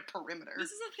create a perimeter.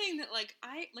 This is a thing that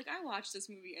I watched this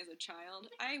movie as a child.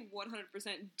 I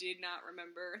 100% did not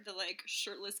remember the like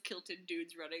shirtless kilted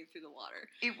dudes running through the water.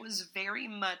 It was very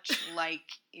much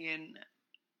like in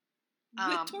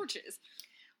with torches.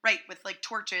 Right, with like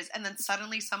torches, and then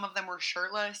suddenly some of them were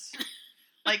shirtless.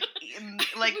 Like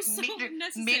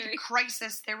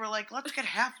mid-crisis, they were like, let's get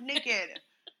half naked.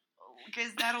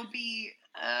 Because that'll be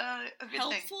a good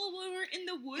helpful thing. When we're in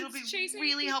the woods. It'll be chasing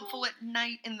really people? helpful at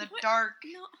night in the dark.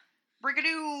 No.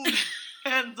 Brigadoon!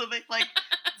 And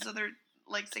so they're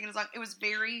like singing a song. It was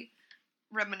very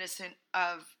reminiscent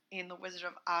of in The Wizard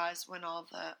of Oz when all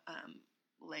the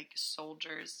like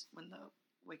soldiers, when the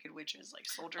Wicked Witches, like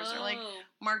soldiers are like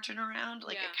marching around.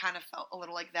 Like it kind of felt a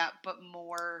little like that, but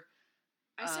more.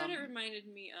 I said it reminded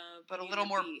me of but a little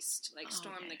more Beast, like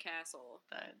Storm the Castle.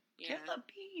 Kill the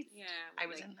Beast. Yeah, I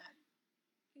was in that.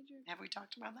 Have we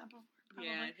talked about that before? Probably?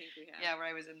 Yeah, I think we have. Yeah, where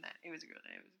I was in that. It was good.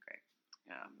 It was great.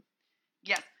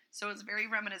 Yes, so it's very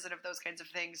reminiscent of those kinds of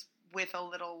things with a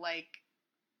little like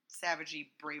savagey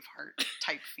Braveheart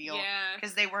type feel. Yeah,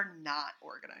 because they were not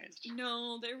organized.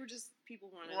 No, they were just people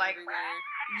running like everywhere,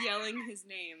 yelling his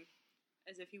name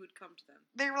as if he would come to them.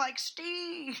 They were like,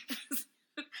 Steve.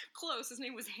 Close. His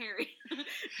name was Harry.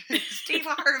 Steve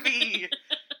Harvey,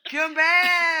 come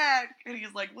back! And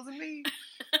he's like, wasn't me.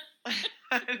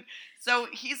 So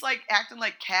he's like acting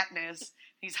like Katniss.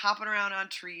 He's hopping around on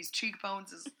trees.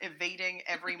 Cheekbones is evading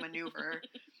every maneuver.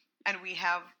 And we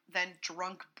have then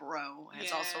Drunk Bro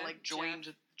has also like joined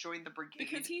the brigade.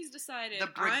 Because he's decided, the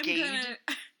brigade.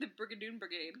 The Brigadoon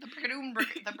Brigade. The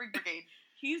Brig Brigade.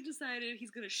 He's decided he's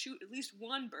going to shoot at least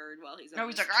one bird while he's on No,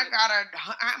 he's this like, trip.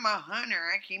 I'm a hunter.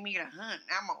 I came here to hunt.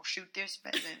 I'm going to shoot this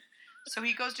pheasant. So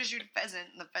he goes to shoot a pheasant,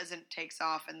 and the pheasant takes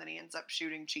off, and then he ends up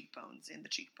shooting Cheekbones in the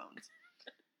cheekbones.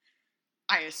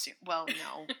 I assume. Well,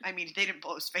 no. I mean, they didn't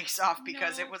blow his face off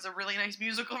because it was a really nice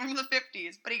musical from the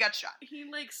 50s, but he got shot. He,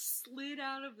 like, slid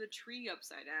out of the tree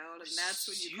upside down, and that's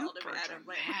when you called him Adam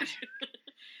dramatic. Lange.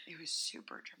 It was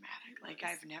super dramatic. Like,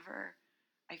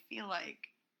 I feel like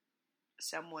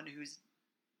someone who's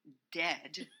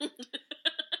dead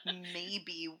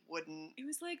maybe wouldn't. It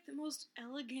was, like, the most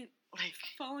elegant like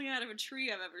falling out of a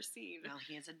tree I've ever seen. Well,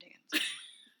 he is a dancer,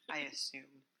 I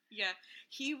assume. Yeah,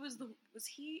 he was it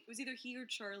was either he or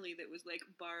Charlie that was, like,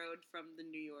 borrowed from the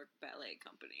New York Ballet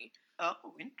Company.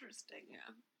 Oh, interesting.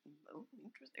 Yeah. Oh,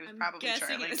 interesting. It was probably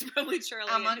Charlie. It was probably Charlie.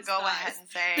 I'm gonna go thighs. ahead and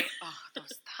say, oh,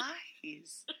 those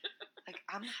thighs. Like,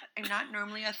 I'm not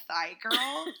normally a thigh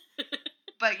girl,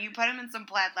 but you put him in some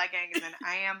plaid leggings, and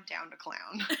I am down to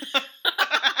clown.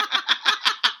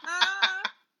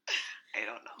 I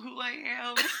don't know who I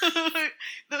am.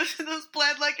 those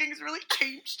plaid leggings really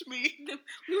changed me.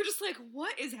 We were just like,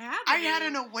 what is happening? I had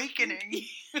an awakening.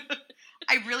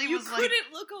 I really you was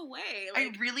couldn't look away.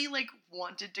 I really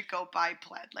wanted to go buy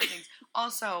plaid leggings.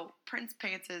 Also, Prince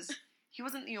Pants he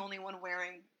wasn't the only one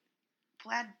wearing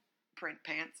plaid print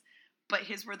pants, but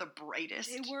his were the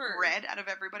brightest red out of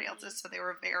everybody else's, so they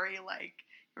were very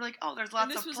you're like, oh, there's lots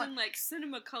and of this was in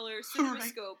CinemaColor,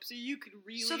 CinemaScope, so you could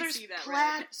really see that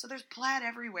plaid. red. So there's plaid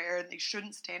everywhere, and they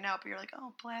shouldn't stand out. But you're like,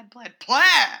 oh, plaid.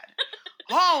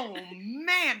 Oh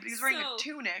man, but he's wearing a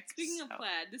tunic. Speaking of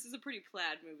plaid, this is a pretty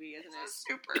plaid movie, isn't it?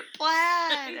 Super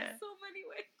plaid. In so many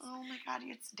ways. Oh my god,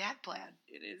 it's dad plaid.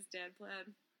 It is dad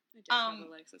plaid. My dad probably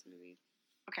likes this movie.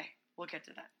 Okay, we'll get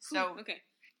to that. Cool. So, okay.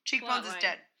 Cheekbones is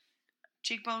dead.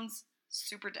 Cheekbones,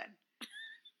 super dead.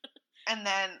 And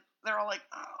then they're all like,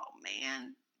 oh,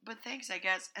 man. But thanks, I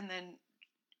guess. And then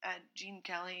Gene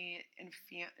Kelly and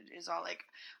is all like,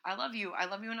 I love you. I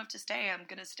love you enough to stay. I'm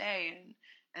going to stay.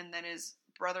 And then his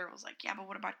brother was like, yeah, but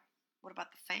what about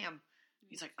the fam?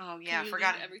 He's like, oh, yeah, I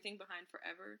forgot. Leave everything behind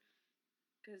forever?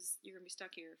 Because you're going to be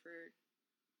stuck here for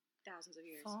thousands of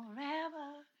years.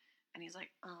 Forever. And he's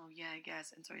like, oh, yeah, I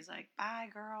guess. And so he's like, bye,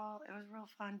 girl. It was real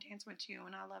fun dancing with you,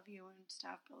 and I love you and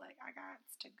stuff, but, I got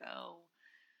to go.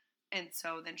 And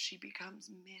so then she becomes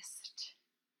Mist.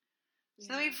 Yeah.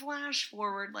 So then we flash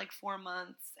forward, 4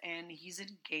 months, and he's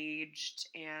engaged,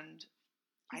 and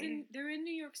they're in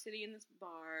New York City in this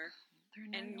bar,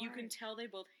 and you can tell they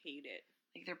both hate it.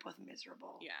 They're both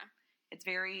miserable. Yeah. It's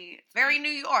very New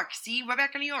York. See, we're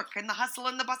back in New York, and the hustle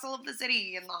and the bustle of the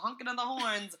city, and the honking of the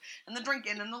horns, and the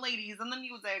drinking, and the ladies, and the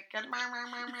music, and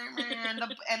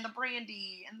the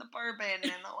brandy, and the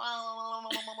bourbon,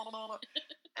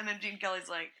 and then Gene Kelly's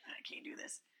like, I can't do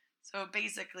this. So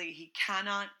basically, he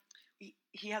cannot.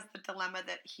 He has the dilemma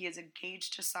that he is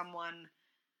engaged to someone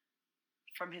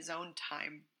from his own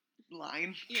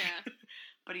timeline. Yeah.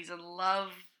 But he's in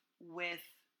love with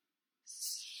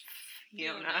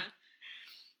Fiona.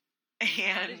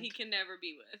 And that he can never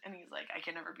be with. And he's like, I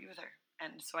can never be with her.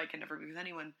 And so I can never be with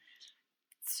anyone.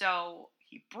 So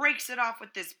he breaks it off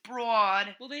with this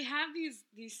broad. Well, they have these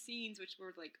scenes which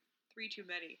were 3 too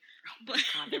many. Oh my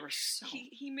god, they were so...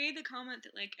 He made the comment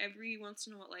that every once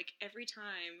in a while, every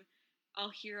time I'll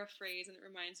hear a phrase and it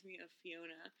reminds me of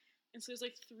Fiona. And so there's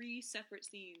 3 separate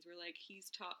scenes where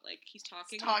he's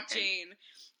talking with Jane,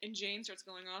 and Jane starts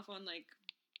going off on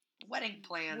wedding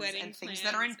plans and things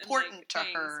that are important to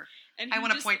her. And I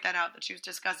want to point that out, that she was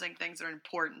discussing things that are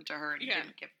important to her, and he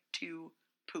didn't give 2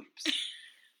 poops.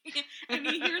 Yeah. And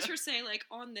he hears her say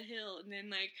on the hill, and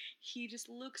then he just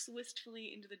looks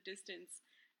wistfully into the distance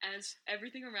as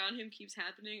everything around him keeps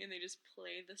happening, and they just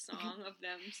play the song of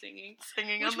them singing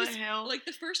on the hill.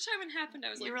 The first time it happened,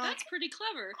 I was that's pretty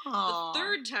clever. Aww. The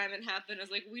third time it happened, I was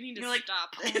like, we need to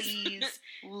stop. Please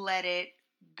let it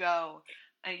go.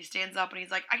 And he stands up and he's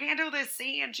like, I can't do this,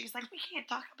 see? And she's like, we can't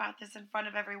talk about this in front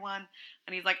of everyone.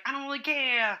 And he's like, I don't really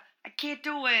care. I can't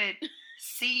do it.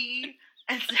 See?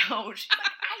 And so she's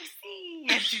like, I see.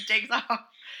 And she takes off.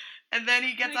 And then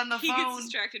he gets on the phone. He gets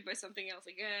distracted by something else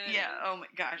again. Yeah, oh my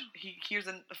gosh. He hears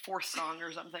a Force song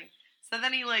or something. So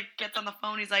then he gets on the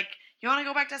phone. He's like, you want to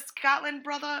go back to Scotland,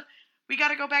 brother? We got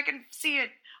to go back and see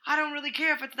it. I don't really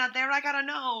care if it's not there. I gotta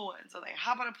know. And so they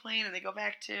hop on a plane and they go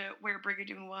back to where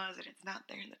Brigadoon was, and it's not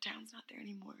there, and the town's not there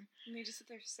anymore. And they just sit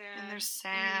there sad. And they're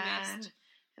sad.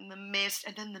 In the mist.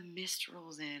 And then the mist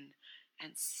rolls in.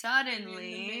 And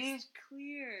suddenly... And the mist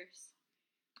clears.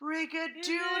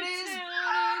 Brigadoon is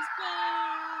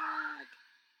back!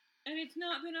 And it's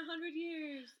not been 100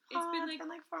 years. It's been like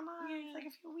 4 months, like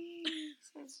a few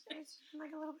weeks. It's been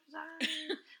like a little bit of time.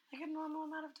 Like a normal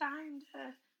amount of time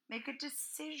to make a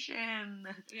decision.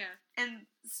 Yeah. And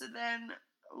so then,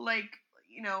 like,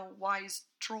 you know, wise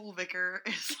troll vicar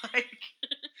is like,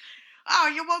 oh,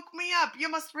 you woke me up. You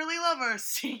must really love her.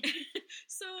 See?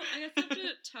 So I have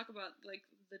to talk about, like,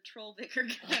 the troll vicar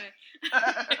guy.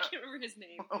 I can't remember his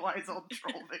name. A wise old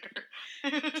troll vicar.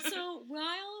 So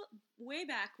way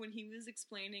back when he was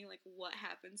explaining, like, what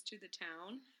happens to the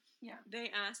town,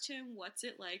 they asked him, what's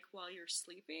it like while you're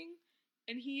sleeping?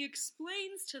 And he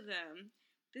explains to them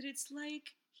that it's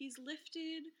like he's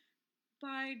lifted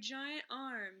by giant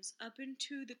arms up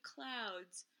into the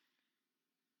clouds.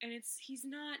 And he's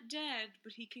not dead,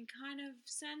 but he can kind of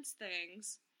sense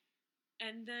things.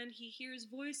 And then he hears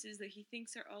voices that he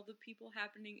thinks are all the people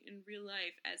happening in real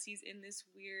life as he's in this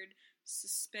weird,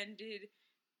 suspended,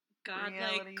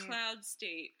 godlike cloud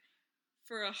state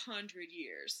for 100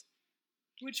 years.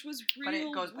 Which was real weird. But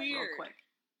it goes by real quick.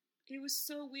 It was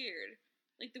so weird.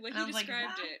 Like, the way he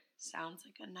described it. Sounds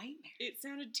like a nightmare. It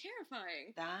sounded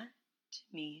terrifying. That, to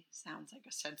me, sounds like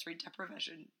a sensory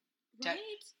deprivation.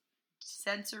 Right?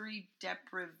 Sensory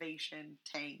deprivation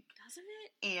tank. Doesn't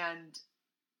it? And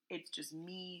it's just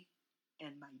me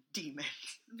and my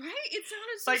demons. Right? It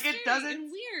sounded so like scary it doesn't,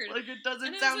 and weird. Like it doesn't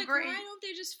and sound I was like, great. Why don't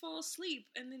they just fall asleep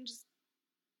and then just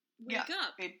wake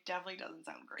up? It definitely doesn't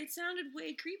sound great. It sounded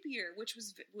way creepier, which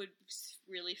would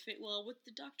really fit well with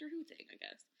the Doctor Who thing, I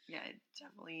guess. Yeah, it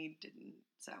definitely didn't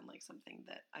sound like something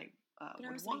that I but would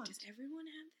I was want. like, does everyone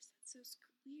have this? That's so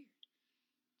weird.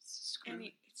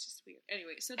 It's just weird.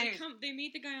 Anyway, so they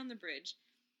meet the guy on the bridge.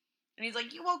 And he's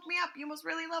like, you woke me up. You must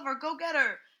really love her. Go get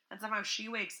her. And somehow she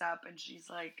wakes up and she's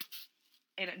like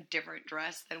in a different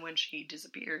dress than when she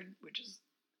disappeared, which is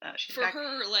she's for back.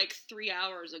 her like 3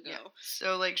 hours ago. Yeah.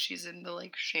 So like she's in the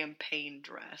like champagne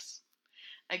dress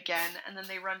again, and then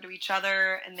they run to each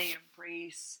other and they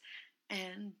embrace,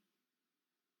 and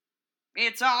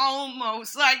it's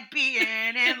almost like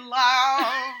being in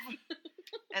love.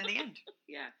 And the end.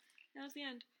 Yeah, that was the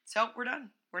end. So we're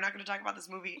done. We're not going to talk about this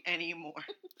movie anymore.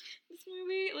 This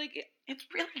movie, like, it's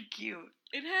really cute.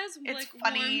 It has like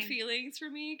funny. warm feelings for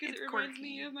me because it reminds quirky.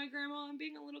 me of my grandma and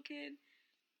being a little kid.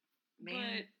 Man,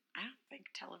 but I don't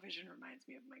think television reminds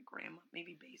me of my grandma.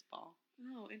 Maybe baseball.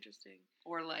 Oh, interesting.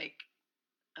 Or like,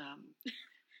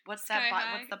 what's Sky that?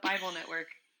 High? What's the Bible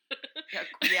Network? Yeah,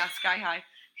 Sky High.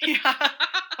 Yeah.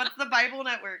 What's the Bible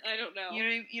Network? I don't know.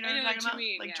 You know what I'm talking about?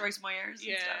 Mean, like Joyce Meyers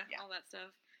and stuff. Yeah, all that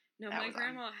stuff. No, that my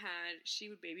grandma she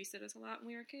would babysit us a lot when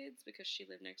we were kids because she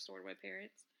lived next door to my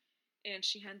parents. And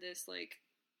she had this, like,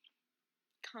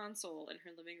 console in her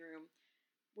living room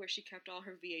where she kept all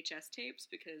her VHS tapes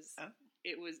because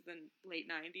it was the late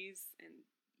 90s and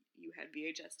you had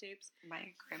VHS tapes.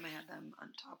 My grandma had them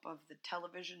on top of the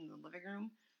television in the living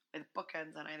room with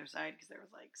bookends on either side because there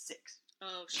was, like, 6.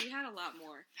 Oh, she had a lot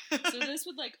more. So this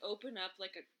would, like, open up,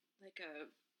 like a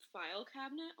file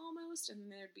cabinet almost,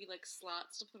 and there'd be like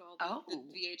slots to put all the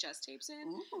VHS tapes in.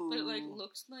 Ooh. But it like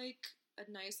looked like a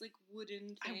nice like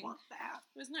wooden thing. I want that.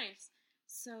 It was nice.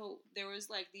 So there was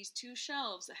like these 2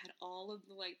 shelves that had all of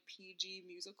the like PG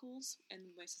musicals,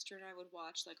 and my sister and I would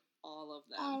watch like all of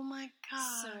them. Oh my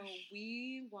gosh. So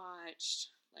we watched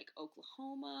like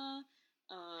Oklahoma.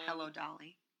 Hello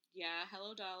Dolly. Yeah,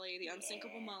 Hello Dolly. The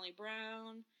Unsinkable Molly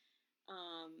Brown.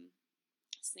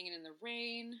 Singing in the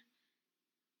Rain.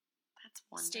 That's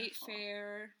wonderful. State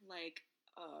Fair, like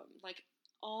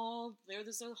all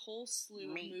there's a whole slew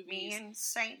of movies. Me in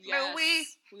St.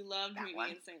 Louis. We loved Meet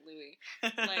Me in St. Louis.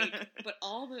 But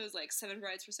all those like Seven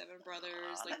Brides for Seven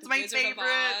Brothers, like that's The my Wizard favorite.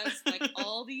 of Oz, like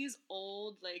all these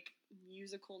old like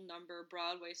musical number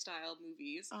Broadway style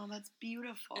movies. Oh, that's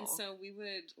beautiful. And so we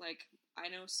would like. I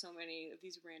know so many of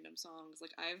these random songs.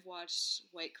 Like I've watched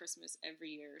White Christmas every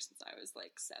year since I was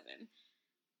like 7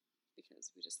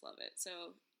 because we just love it.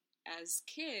 So. As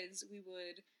kids, we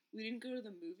didn't go to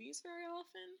the movies very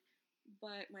often,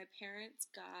 but my parents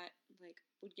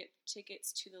would get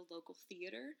tickets to the local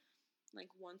theater, like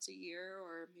once a year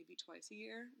or maybe twice a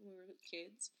year when we were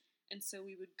kids, and so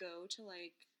we would go to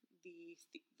like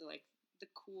the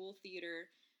cool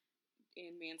theater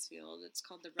in Mansfield. It's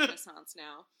called the Renaissance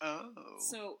now. Oh.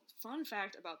 So, fun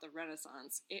fact about the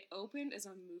Renaissance, it opened as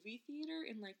a movie theater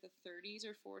in like the 30s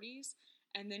or 40s.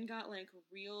 and then got like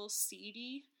real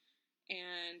seedy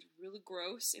and really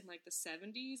gross in like the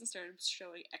 70s and started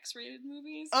showing X-rated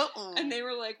movies. Oh. And they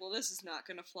were like, well, this is not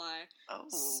gonna fly. Oh.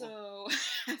 So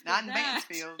Not in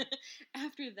Mansfield.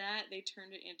 after that, they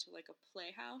turned it into like a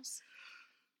playhouse,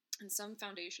 and some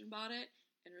foundation bought it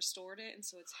and restored it, and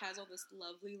so it has all this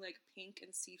lovely like pink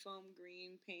and seafoam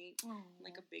green paint, and,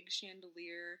 like a big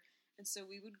chandelier. And so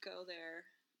we would go there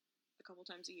a couple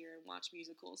times a year and watch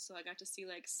musicals. So I got to see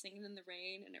like Singing in the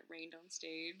Rain, and it rained on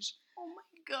stage. Oh my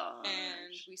gosh.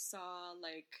 And we saw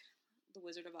like The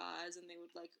Wizard of Oz, and they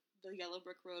would like the Yellow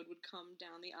Brick Road would come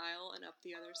down the aisle and up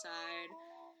the other side,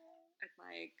 and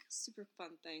like super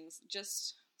fun things.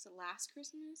 Just so last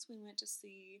Christmas we went to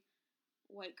see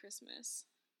White Christmas,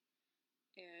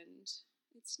 and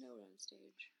it snowed on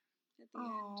stage at the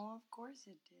end. Oh, of course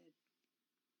it did.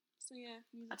 So yeah,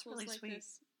 musicals That's really like sweet.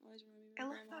 this always remind me of I my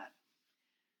love grandma. that.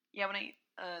 Yeah, when I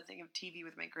think of TV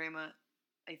with my grandma,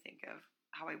 I think of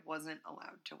how I wasn't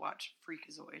allowed to watch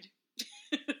Freakazoid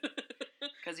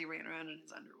because he ran around in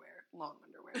his underwear, long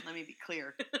underwear. Let me be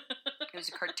clear. He was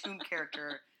a cartoon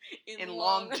character in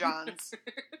long johns,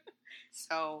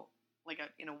 so like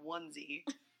in a onesie,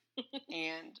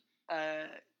 and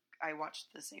I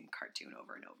watched the same cartoon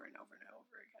over and over and over and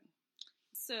over again.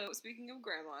 So speaking of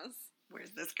grandmas,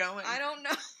 Where's this going? I don't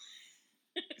know.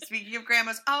 Speaking of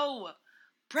grandmas,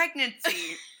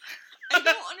 pregnancy. I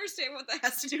don't understand what that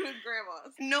has to do with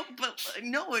grandmas. No.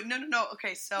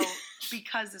 Okay, so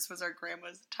because this was our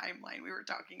grandma's timeline, we were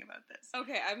talking about this.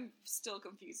 Okay, I'm still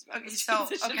confused about Okay, this so,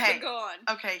 transition, okay. but go on.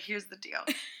 Okay, here's the deal.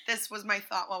 This was my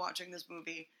thought while watching this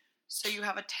movie. So you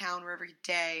have a town where every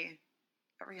day,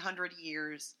 every 100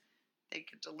 years, they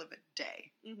get to live a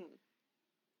day. Mm-hmm.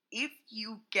 If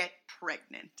you get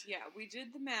pregnant, Yeah, we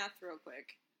did the math real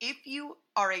quick. if you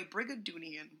are a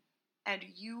Brigadoonian and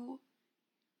you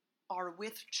are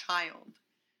with child,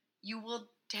 you will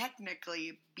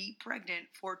technically be pregnant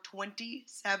for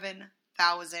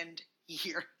 27,000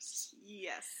 years.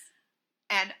 Yes.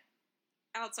 And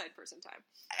Outside person time.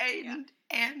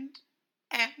 and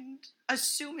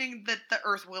assuming that the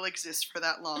Earth will exist for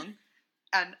that long,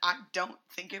 and I don't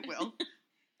think it will,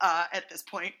 at this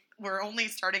point. We're only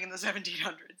starting in the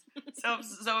 1700s. So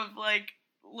if like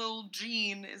little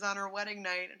Jean is on her wedding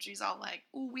night and she's all like,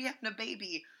 "Ooh, we having a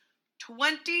baby,"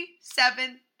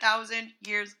 27,000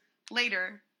 years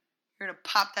later, you're gonna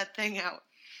pop that thing out.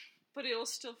 But it'll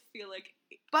still feel like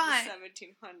But the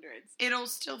 1700s. it'll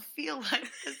still feel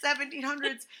like the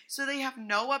 1700s. So they have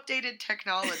no updated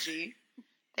technology.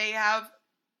 They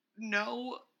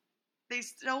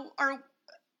still are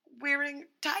wearing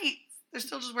tights. They're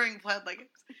still just wearing plaid leggings.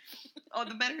 Oh,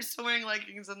 the men are still wearing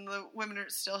leggings, and the women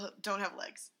don't have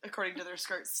legs, according to their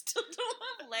skirts. Still don't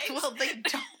have legs? Well, they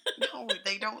don't. No,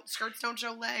 they don't. Skirts don't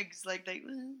show legs. Like they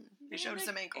show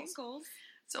some ankles.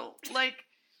 So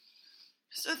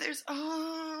they're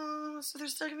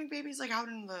still having babies like out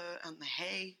on the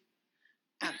hay,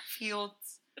 and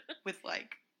fields with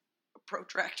like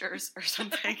protractors or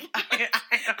something. I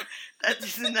don't.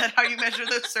 Isn't that how you measure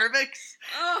the cervix?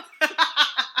 Oh.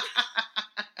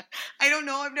 I don't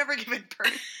know. I've never given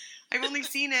birth. I've only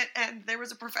seen it, and there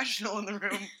was a professional in the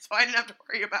room, so I didn't have to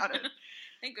worry about it.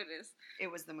 Thank goodness. It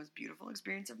was the most beautiful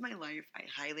experience of my life. I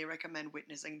highly recommend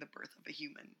witnessing the birth of a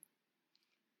human.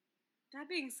 That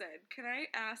being said, can I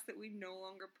ask that we no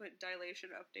longer put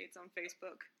dilation updates on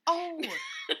Facebook? Oh,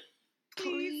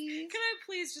 Please. Can I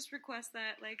please just request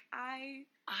that? Like, I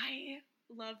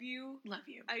love you. Love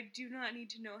you. I do not need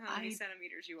to know how many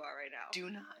centimeters you are right now. Do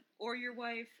not. Or your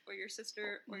wife, or your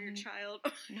sister, or your child.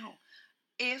 No.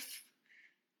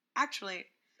 Actually,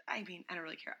 I mean, I don't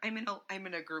really care. I'm in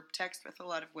a group text with a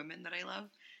lot of women that I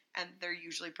love, and they're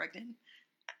usually pregnant.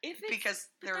 Because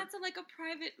that's like a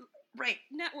private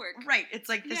network. Right. It's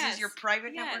like this is your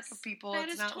private network of people. That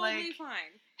it's is not totally like,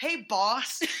 fine. Hey,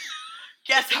 boss.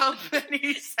 Guess how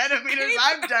many centimeters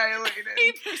I'm dilated.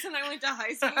 Hey, person I went to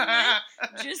high school with,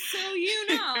 just so you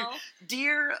know.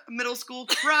 Dear middle school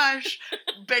crush,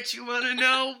 bet you want to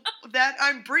know that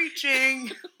I'm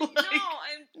breaching.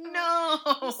 No.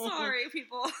 I'm sorry,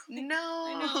 people. No.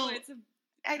 I know it's a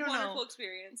wonderful know.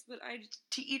 experience, but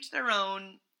To each their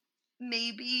own.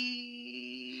 Maybe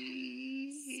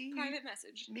private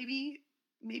message. Maybe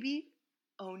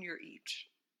own your each.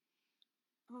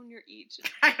 Own your each.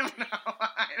 I don't know.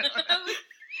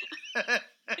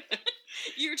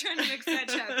 You were trying to mix that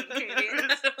happen, Katie.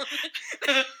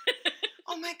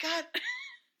 Oh my god.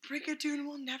 Brigadoon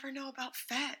will never know about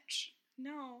fetch.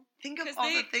 No. Think of all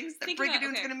the things that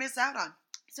Brigadoon's going to miss out on.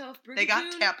 So if Brigadoon, They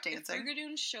got tap if dancing.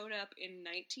 Brigadoon showed up in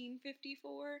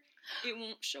 1954, it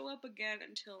won't show up again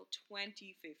until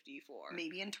 2054.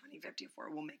 Maybe in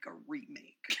 2054 we'll make a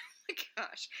remake. Oh my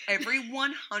gosh. Every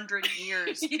 100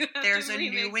 years, You have there's to a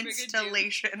new remake Brigadoon.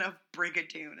 installation of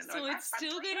Brigadoon. And they're So like, it's "That's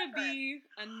still my going to favorite." be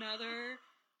another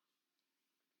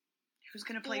Who's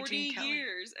going to play 40 Gene Kelly?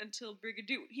 years until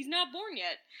Brigadoon. He's not born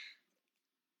yet.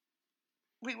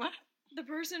 Wait, what? The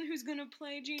person who's going to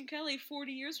play Gene Kelly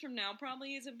 40 years from now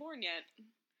probably isn't born yet.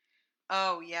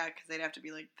 Oh, yeah, because they'd have to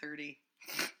be like 30.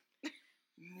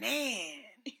 Man.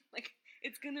 Like,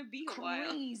 it's going to be a while.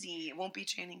 Crazy. It won't be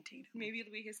Channing Tatum. Maybe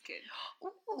it'll be his kid.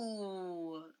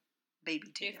 Ooh. Baby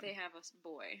Tatum. If they have a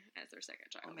boy as their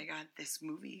second child. Oh my god, this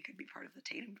movie could be part of the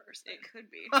Tatumverse. It could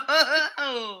be.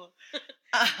 Oh.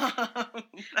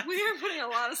 We are putting a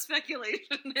lot of speculation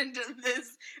into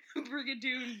this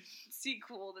Brigadoon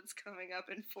sequel that's coming up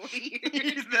in 40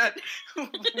 years.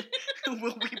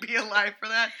 Will we be alive for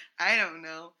that? I don't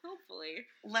know. Hopefully.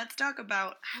 Let's talk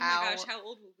about Oh how. my gosh, how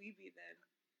old will we be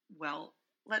then? Well,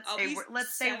 let's I'll say be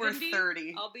we're 70.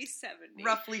 30, I'll be 70.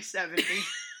 roughly 70.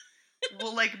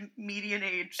 We'll like median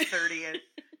age 30 it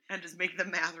and just make the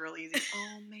math real easy.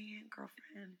 Oh man,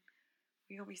 girlfriend,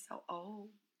 we'll be so old.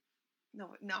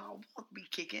 No, we'll be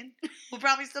kicking. We'll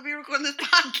probably still be recording this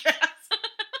podcast.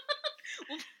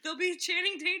 Well, there'll be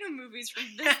Channing Tatum movies from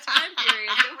this time period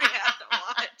that we have to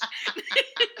watch.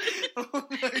 Oh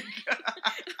my god.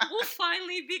 We'll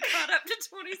finally be caught up to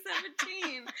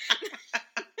 2017.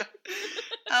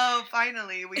 Oh,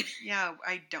 finally.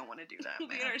 I don't want to do that, We'll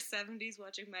be in man. our 70s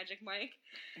watching Magic Mike.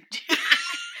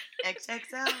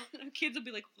 XXL. Kids will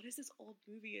be like, what is this old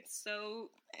movie? It's so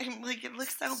Like, it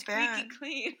looks so squeaky bad.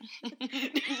 clean.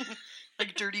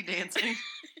 Like Dirty Dancing.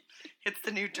 It's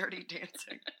the new Dirty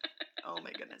Dancing. Oh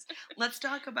my goodness. Let's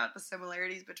talk about the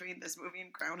similarities between this movie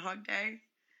and Groundhog Day.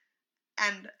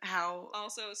 And how...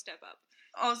 Also, Step Up.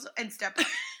 And Step Up.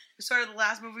 Sort of the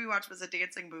last movie we watched was a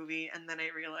dancing movie, and then I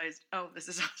realized, oh, this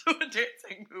is also a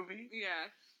dancing movie. Yeah.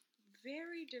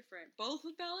 Very different. Both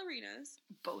with ballerinas.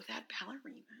 Both had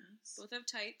ballerinas. Both have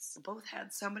tights. Both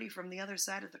had somebody from the other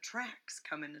side of the tracks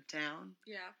come into town.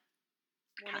 Yeah.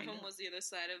 One Kind of them of. was the other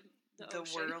side of the The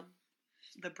ocean. world.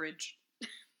 The bridge.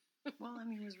 Well, I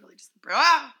mean, it was really just the bridge.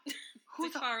 Ah! The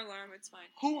car alarm, it's fine.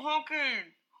 Who honking?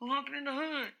 Who honking in the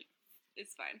hood?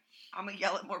 It's fine. I'm gonna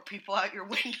yell at more people out your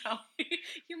window.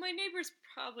 My neighbors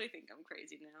probably think I'm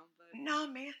crazy now, but No,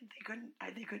 man,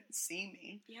 they couldn't see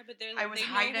me. yeah, but they're I like, was they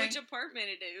know hiding. which apartment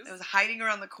it is. I was hiding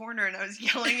around the corner and I was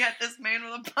yelling at this man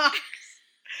with a box.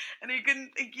 And he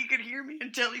couldn't think he could hear me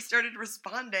until he started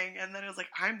responding. And then I was like,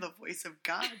 I'm the voice of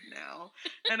God now.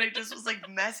 And I just was like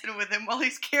messing with him while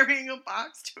he's carrying a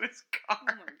box to his Oh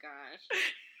car.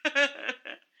 my gosh.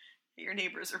 Your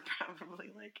neighbors are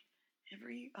probably like,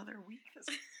 every other week this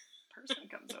person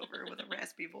comes over with a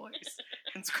raspy voice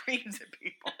and screams at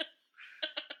people.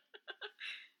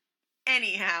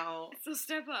 Anyhow. So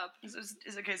Step Up.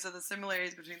 Okay, so the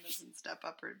similarities between this and Step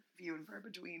Up are few and far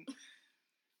between.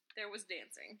 There was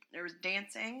dancing. There was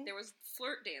dancing. There was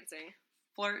flirt dancing.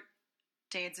 Flirt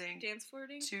dancing Dance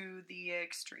flirting? to the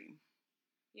extreme.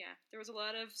 Yeah. There was a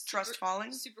lot of Trust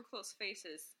falling. super close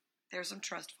faces. There's some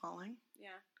trust falling. Yeah.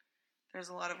 There's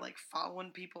a lot of like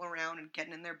following people around and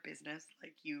getting in their business.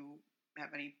 Like you have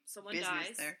any Someone business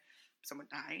dies. there. Someone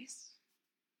dies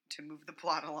to move the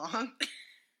plot along.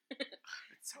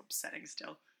 It's so upsetting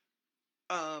still.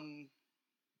 I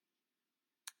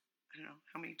don't know.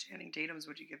 How many Channing Tatums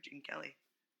would you give Gene Kelly?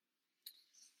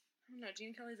 I don't know.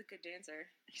 Gene Kelly's a good dancer.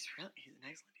 He's an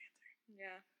excellent dancer.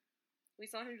 Yeah. We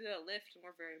saw him do that lift and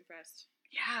we're very impressed.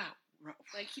 Yeah.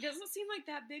 Like, he doesn't seem like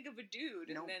that big of a dude.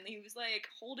 Nope. And then he was, like,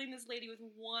 holding this lady with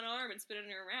one arm and spinning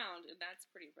her around, and that's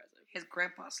pretty impressive. His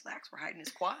grandpa slacks were hiding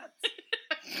his quads.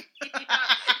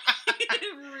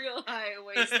 Real high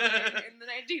waistline in the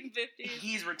 1950s.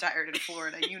 He's retired in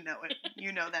Florida. You know it.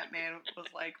 You know that man was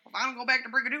like, well, if I don't go back to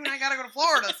Brigadoon, I gotta go to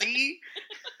Florida, see?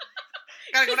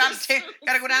 Gotta go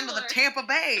down to the Tampa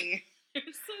Bay.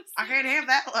 I can't have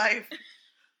that life.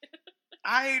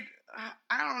 I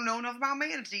don't know enough about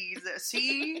manatees.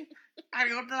 See? I gotta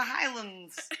go up to the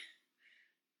Highlands.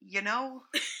 You know?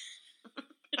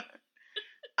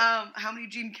 How many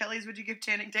Gene Kellys would you give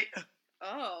Channing Tatum?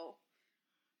 Oh.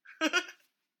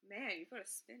 Man, you put a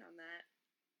spin on that.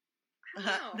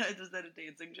 I don't know. Is that a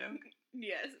dancing joke?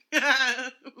 Yes.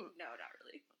 I No, not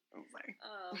really. was like,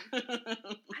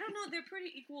 I don't know. They're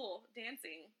pretty equal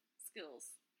dancing skills.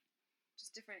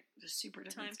 Just different just super time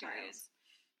different styles. periods.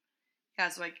 Yeah,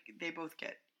 so like they both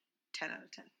get 10 out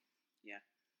of 10. Yeah.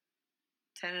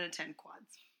 10 out of 10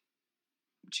 quads.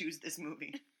 Choose this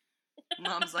movie.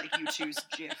 Mom's like, you choose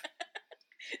Jif.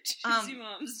 Choosy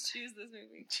moms, choose this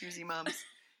movie. Choosy moms.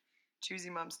 Choosy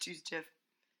moms, choose Jif.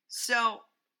 So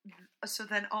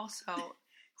then also...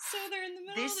 So they're in the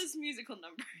middle of this musical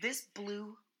number. This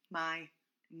blew my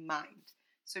mind.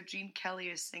 So Gene Kelly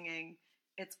is singing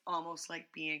It's Almost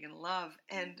Like Being in Love,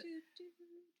 and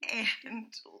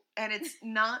it's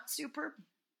not super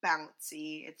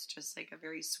bouncy. It's just like a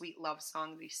very sweet love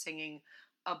song that he's singing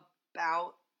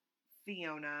about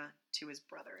Fiona to his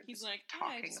brother. And he's like,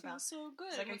 talking I just about feel so good.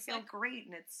 He's like, I feel great,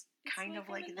 and it's kind of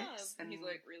like this. And he's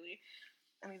like, really?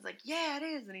 And he's like, yeah, it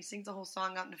is. And he sings a whole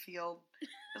song out in the field.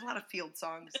 There's a lot of field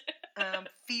songs.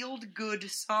 Field good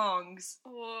songs.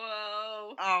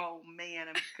 Whoa. Oh, man,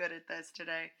 I'm good at this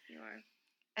today. You are.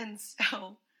 And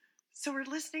so we're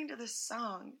listening to this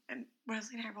song, and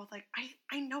Wesley and I are both like,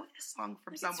 I know this song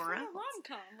from somewhere else. It's from a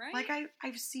rom-com, right? Like,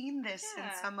 I've seen this in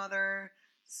some other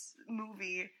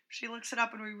movie. She looks it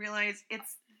up, and we realize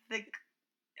it's the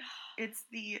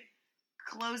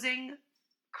closing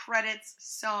credits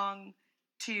song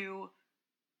to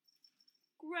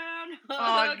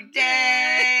Groundhog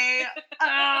Day.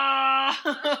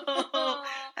 Oh.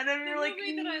 And then we were like,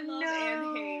 movie that I love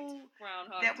and hate,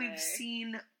 Groundhog that Day. we've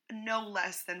seen no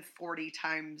less than 40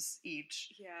 times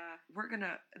each. Yeah. We're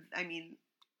gonna,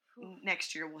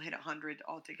 next year we'll hit 100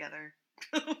 altogether.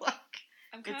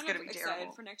 I'm kind it's of gonna be excited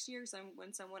terrible. for next year, because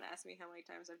when someone asks me how many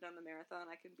times I've done the marathon,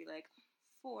 I can be like,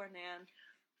 4, Nan.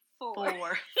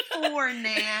 4. 4,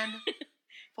 Nan.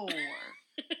 4.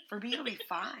 For me, it'll be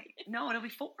 5. No, it'll be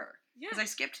 4. Yeah. Because I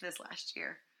skipped this last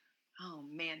year. Oh,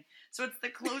 man. So it's the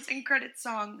closing credits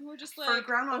song We're just for like,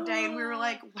 Groundhog Day, and we were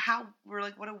like,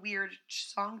 what a weird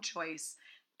song choice.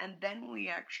 And then we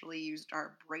actually used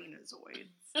our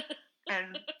brainazoids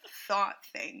and thought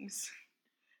things.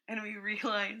 And we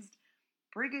realized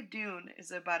Brigadoon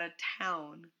is about a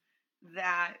town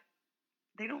that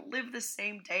they don't live the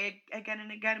same day again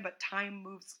and again, but time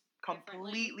moves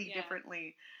completely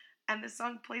differently. And the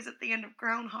song plays at the end of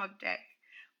Groundhog Day,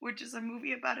 which is a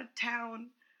movie about a town.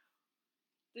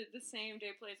 The same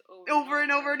day plays over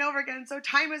and over again. So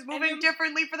time is moving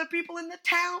differently for the people in the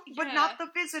town, but not the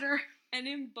visitor. And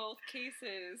in both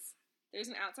cases, there's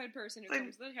an outside person who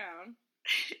comes to the town.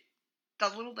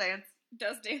 Does a little dance.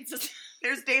 Does dances.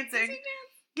 There's dancing. Does he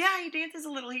dance? Yeah, he dances a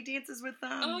little. He dances with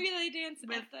they dance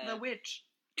with at the witch.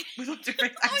 With there's witches too.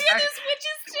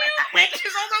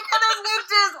 Witches, oh my god, there's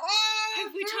witches.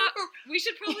 Oh, we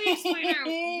should probably explain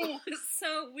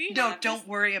our. Don't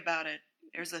worry about it.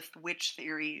 There's a witch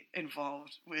theory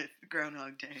involved with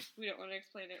Groundhog Day. We don't want to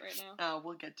explain it right now. Oh,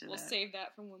 we'll get to that. We'll save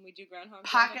that from when we do Groundhog Day.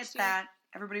 Pocket that.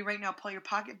 Everybody right now, pull your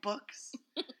pocket books.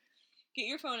 Get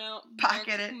your phone out.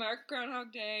 Pocket it. Mark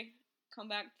Groundhog Day. Come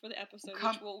back for the episode,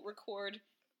 which we'll record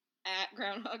at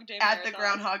Groundhog Day At the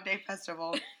Groundhog Day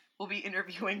Festival. We'll be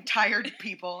interviewing tired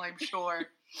people, I'm sure.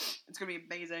 It's going to be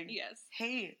amazing. Yes.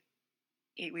 Hey,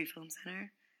 Gateway Film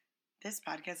Center. This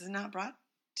podcast is not brought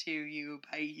to you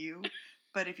by you,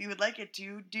 but if you would like it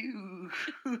to, do.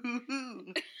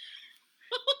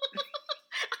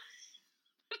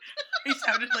 He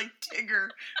sounded like Tigger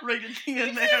right at the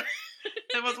end there.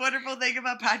 The most wonderful thing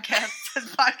about podcasts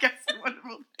is podcasts are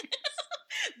wonderful things.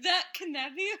 Can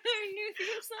that be our new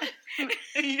theme song?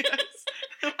 Yes.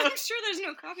 I'm sure there's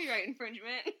no copyright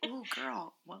infringement. Oh,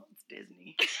 girl. Well, it's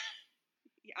Disney.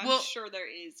 Yeah, I'm sure there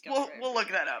is copyright. We'll look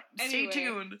that up. Anyway, stay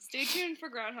tuned. Stay tuned for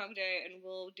Groundhog Day, and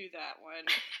we'll do that one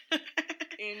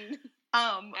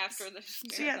after the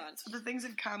marathon. So the things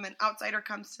in common: outsider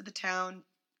comes to the town.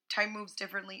 Time moves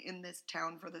differently in this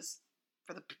town for the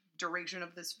duration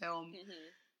of this film. Mm-hmm.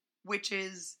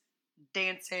 Witches,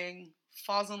 dancing,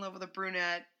 falls in love with a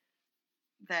brunette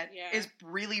that is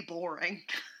really boring.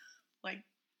 Like,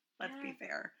 let's be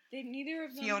fair. Neither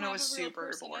of them Fiona have was a real super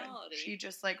boring. personality. She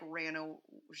just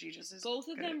she just is. Both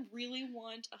of them really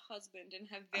want a husband and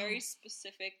have very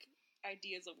specific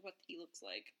ideas of what he looks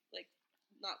like. Like,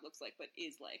 not looks like, but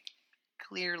is like.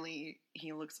 Clearly,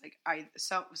 he looks like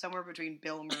somewhere between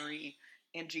Bill Murray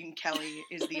and Gene Kelly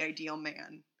is the ideal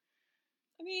man.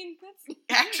 I mean, that's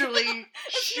actually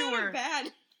that's sure. Not a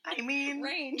bad. I mean,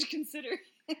 range considered.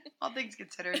 All things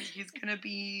considered, he's gonna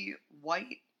be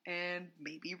white and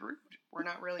maybe rude. We're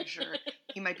not really sure.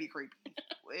 He might be creepy.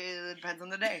 It depends on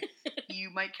the day.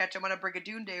 You might catch him on a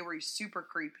Brigadoon Day where he's super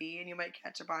creepy, and you might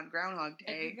catch him on Groundhog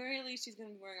Day. At the very least, he's gonna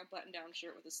be wearing a button-down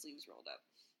shirt with the sleeves rolled up.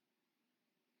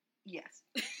 Yes.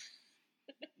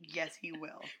 Yes, he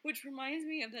will. Which reminds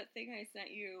me of that thing I sent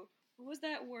you. What was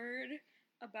that word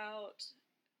about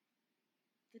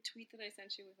the tweet that I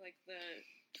sent you with, like, the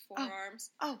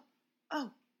forearms? It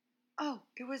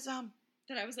was, that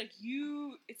I was like,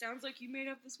 it sounds like you made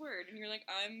up this word. And you're like,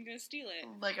 I'm gonna steal it.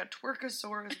 Like a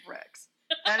Twerkosaurus Rex.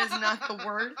 That is not the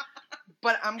word.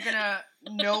 But I'm gonna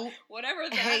know. Whatever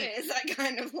that is, I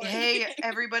kind of like. Hey,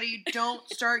 everybody, don't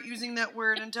start using that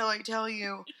word until I tell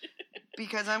you,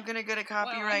 because I'm gonna get a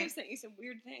copyright. Wow, I have sent you some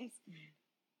weird things.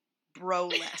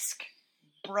 Brolesque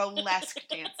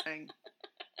dancing.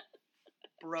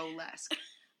 Brolesque.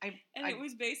 It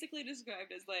was basically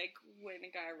described as like when a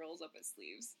guy rolls up his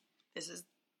sleeves. This is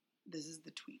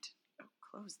the tweet. Oh,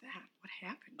 close that. What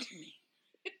happened to me?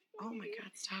 Oh my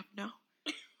God! Stop! No.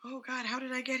 Oh God! How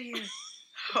did I get here?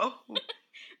 Oh.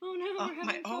 Oh no! We're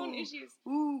having phone issues.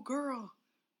 Ooh, girl.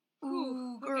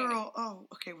 Ooh, girl. Okay. Oh,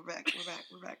 okay. We're back.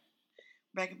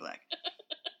 Back in black.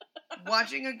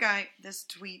 Watching a guy. This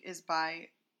tweet is by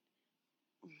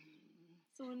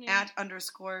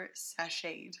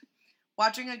 @_sashade.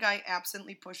 Watching a guy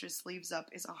absently push his sleeves up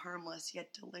is a harmless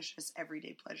yet delicious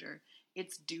everyday pleasure.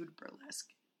 It's dude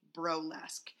burlesque.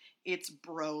 Brolesque. It's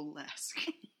brolesque.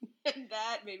 And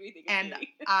that made me think of And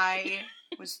me. I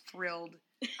was thrilled.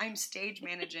 I'm stage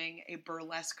managing a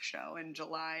burlesque show in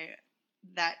July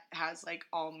that has like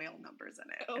all male numbers in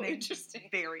it. Oh, and I'm interesting.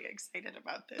 just very excited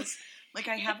about this. Like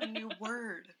I have a new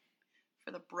word for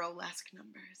the burlesque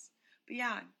numbers. But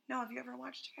yeah, no, have you ever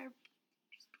watched a guy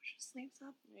just push his sleeves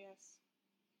up? Yes.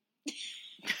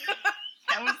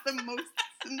 That was the most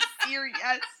sincere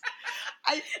yes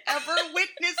I've ever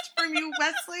witnessed from you,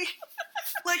 Wesley.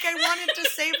 Like, I wanted to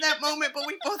save that moment, but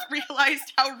we both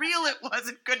realized how real it was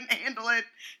and couldn't handle it.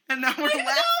 And now we're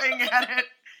laughing at it.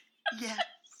 Yes.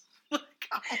 Like,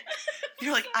 oh.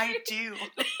 You're like, I do.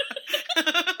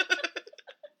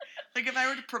 Like, if I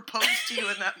were to propose to you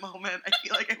in that moment, I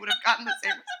feel like I would have gotten the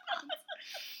same response.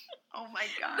 Oh my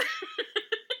God.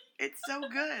 It's so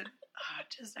good.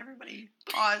 Just everybody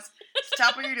pause.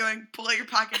 Stop what you're doing. Pull out your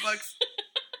pocketbooks.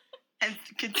 And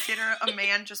consider a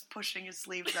man just pushing his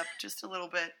sleeves up just a little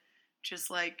bit.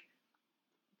 Just like,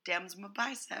 dams my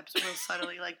biceps real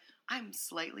subtly. Like, I'm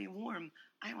slightly warm.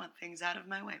 I want things out of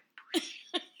my way. Push.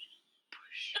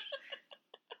 Push.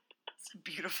 It's a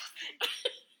beautiful thing.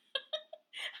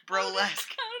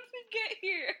 Brolesque. How did we get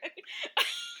here?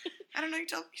 I don't know. You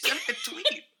sent me a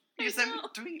tweet. You sent me a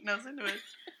tweet and I was into it.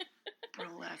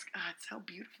 Brolesque. It's so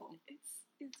beautiful.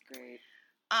 It's great.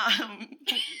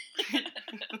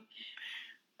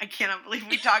 I cannot believe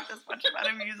we talked this much about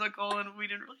a musical and we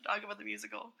didn't really talk about the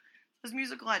musical. This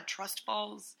musical had trust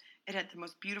falls. It had the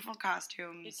most beautiful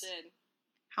costumes. It did.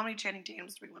 How many Channing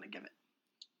Tatums do we want to give it?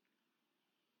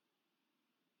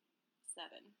 7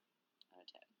 out of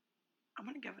 10. I'm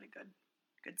going to give it a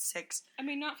good 6. I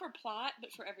mean, not for plot,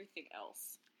 but for everything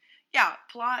else. Yeah,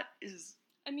 plot is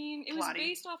I mean, it was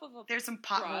based off of a There's some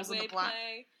potholes in the plot.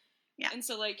 Play. Yeah. And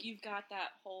so, like, you've got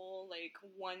that whole, like,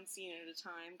 one scene at a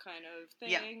time kind of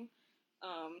thing. Yeah.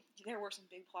 There were some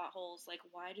big plot holes. Like,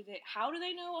 how do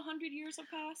they know 100 years have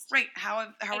passed? Right. How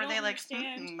are they like,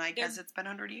 I guess it's been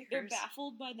 100 years. They're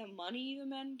baffled by the money the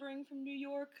men bring from New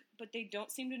York, but they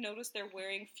don't seem to notice they're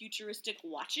wearing futuristic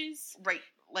watches. Right.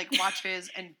 Like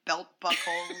watches and belt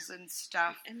buckles and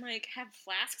stuff. And, like, have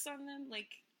flasks on them. Like,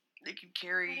 they can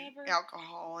carry whatever.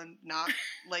 alcohol and not,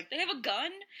 like... They have a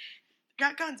gun.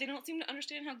 Got guns. They don't seem to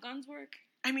understand how guns work.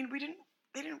 I mean, they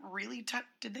didn't really touch...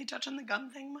 Did they touch on the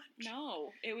gun thing much?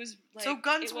 No. It was, like, so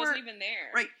guns wasn't even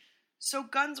there. Right. So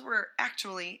guns were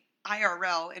actually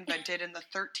IRL invented in the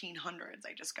 1300s,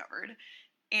 I discovered.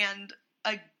 And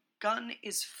a gun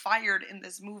is fired in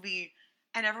this movie,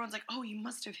 and everyone's like, oh, he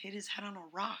must have hit his head on a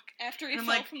rock. After it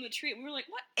fell from the tree, and we were like,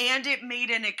 what? And it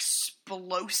made an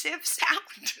explosive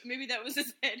sound. Maybe that was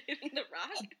his head hitting the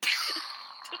rock.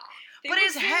 But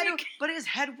his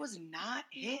head was not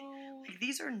hit. No. Like,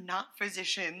 these are not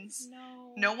physicians.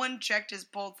 No. No one checked his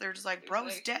pulse. They're just like,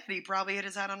 bro's dead. He probably hit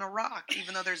his head on a rock,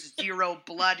 even though there's 0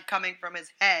 blood coming from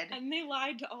his head. And they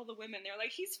lied to all the women. They're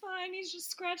like, he's fine. He's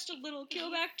just scratched a little. Go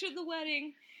back to the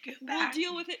wedding. We'll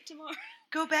deal with it tomorrow.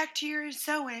 Go back to your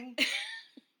sewing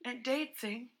and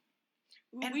dancing.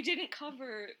 And we didn't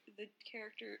cover the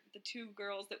 2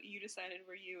 girls that you decided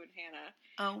were you and Hannah.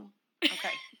 Oh,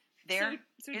 okay. There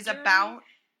so is about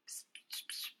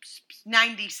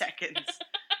 90 seconds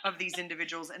of these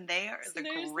individuals, and they are the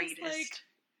greatest.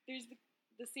 There's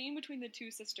the scene between the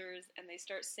 2 sisters, and they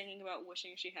start singing about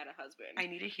wishing she had a husband. I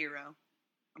need a hero.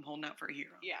 I'm holding out for a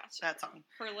hero. Yeah. So that song.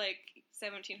 Her,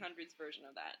 1700s version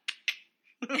of that.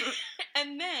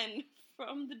 And then,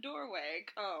 from the doorway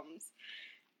comes...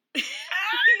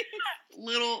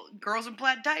 little girls in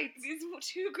plaid tights. These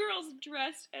 2 girls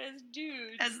dressed as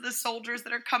dudes. As the soldiers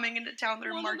that are coming into town,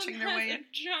 they're marching their way in. A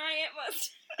giant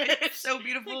mustache. It's so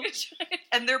beautiful.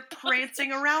 And they're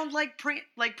prancing around like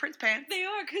Prince Pants. They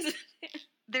are, because...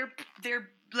 They're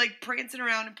like prancing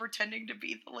around and pretending to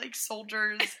be the like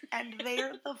soldiers, and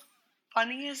they're the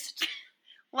funniest.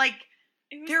 Like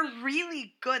they're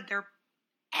really good. They're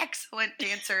excellent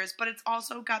dancers, but it's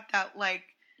also got that like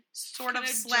sort of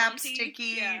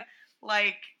slapsticky,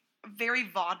 like very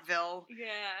vaudeville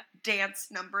dance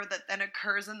number that then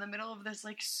occurs in the middle of this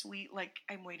like sweet like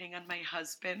I'm waiting on my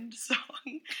husband song,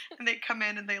 and they come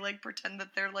in and they like pretend that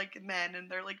they're like men and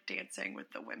they're like dancing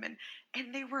with the women,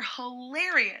 and they were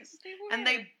hilarious. And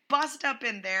they bust up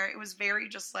in there. It was very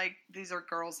just like these are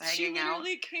girls hanging out. She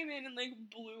literally came in and like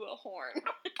blew a horn.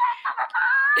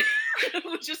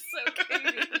 Which is so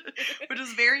Katie. Which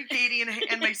is very Katie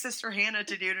and my sister Hannah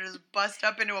to do, to just bust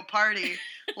up into a party,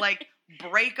 like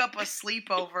break up a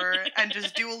sleepover and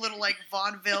just do a little like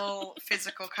vaudeville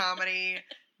physical comedy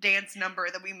dance number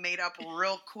that we made up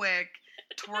real quick,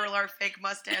 twirl our fake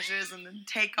mustaches, and then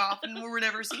take off, and we were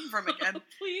never seen from again.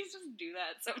 Please just do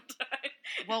that sometime.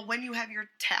 Well, when you have your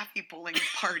taffy pulling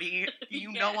party,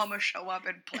 you know I'm gonna show up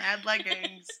in plaid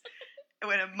leggings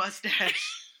with a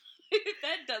mustache. If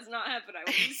that does not happen, I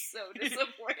will be so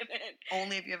disappointed.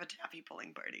 Only if you have a taffy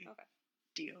pulling party. Okay.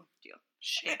 Deal.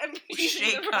 Shake.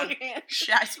 Shake on it.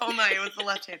 So am I with the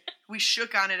left hand. We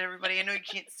shook on it, everybody. I know you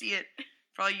can't see it.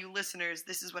 For all you listeners,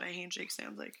 this is what a handshake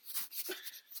sounds like.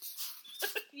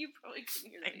 You probably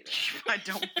couldn't hear that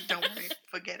either. Don't worry.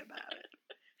 Forget about it.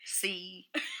 See?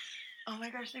 Oh my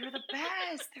gosh, they were the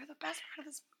best. They were the best part of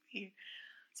this movie.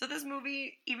 So this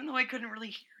movie, even though I couldn't really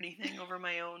hear anything over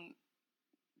my own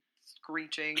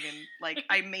screeching, and like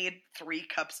I made 3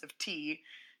 cups of tea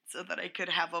so that I could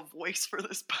have a voice for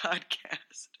this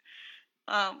podcast.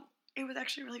 It was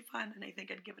actually really fun, and I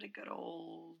think I'd give it a good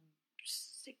old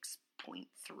 6.3.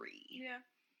 Yeah.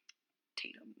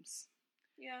 Tatums.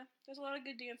 Yeah, there's a lot of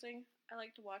good dancing. I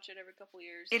like to watch it every couple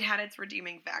years. It had its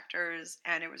redeeming factors,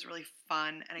 and it was really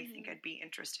fun, and I think I'd be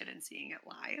interested in seeing it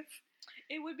live.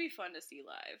 It would be fun to see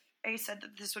live. I said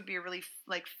that this would be a really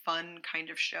like fun kind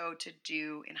of show to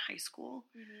do in high school,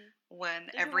 when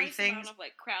there's everything's a nice amount of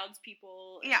like crowds,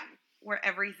 people. And, where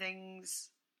everything's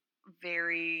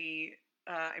very.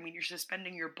 I mean, you're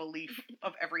suspending your belief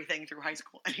of everything through high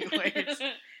school, anyways.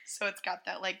 So it's got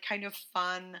that like kind of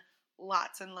fun,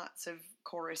 lots and lots of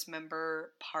chorus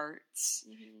member parts,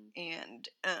 and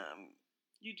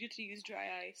you get to use dry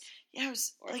ice. Yeah, it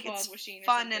was or like a it's machine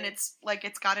fun, and it's like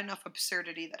it's got enough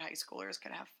absurdity that high schoolers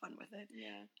could have fun with it.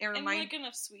 Yeah, and like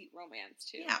enough sweet romance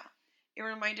too. Yeah, it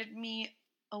reminded me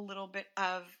a little bit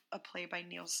of a play by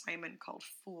Neil Simon called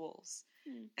Fools,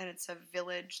 and it's a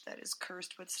village that is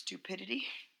cursed with stupidity,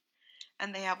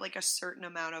 and they have like a certain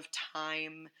amount of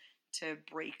time to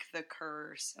break the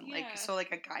curse, and like so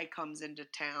like a guy comes into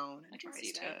town and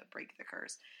tries to break the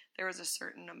curse. There was a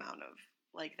certain amount of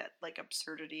like that like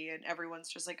absurdity, and everyone's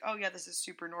just like, oh yeah, this is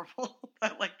super normal.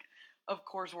 But like, of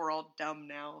course we're all dumb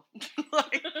now.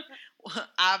 Like, well,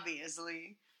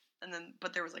 obviously. And then,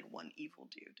 but there was like one evil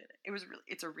dude in it.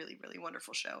 It's a really, really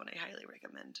wonderful show, and I highly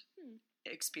recommend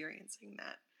experiencing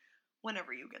that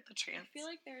whenever you get the chance. I feel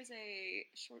like there's a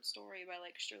short story by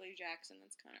like Shirley Jackson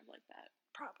that's kind of like that.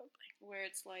 Probably. Where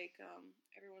it's like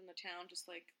everyone in the town just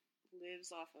like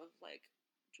lives off of like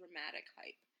dramatic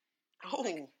hype. Oh.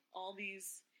 Like, all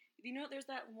these, there's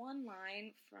that one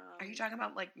line from... Are you talking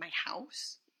about, like, my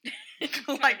house?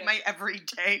 Like, my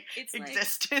everyday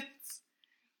existence?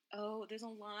 Like, there's a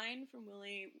line from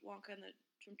Willy Wonka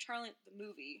from Charlie, the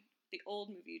movie, the old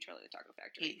movie, Charlie the Chocolate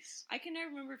Factory. Yes. I can never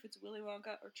remember if it's Willy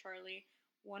Wonka or Charlie.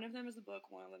 One of them is the book,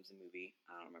 one of them's a movie.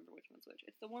 I don't remember which one's which.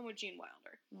 It's the one with Gene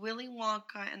Wilder. Willy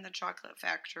Wonka and the Chocolate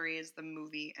Factory is the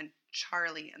movie, and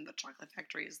Charlie and the Chocolate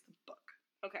Factory is the book.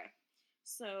 Okay.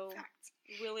 So, Facts.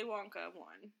 Willy Wonka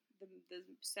won, the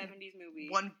 70s movie.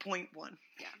 1.1.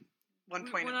 Yeah.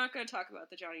 1.0. We're not going to talk about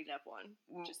the Johnny Depp one.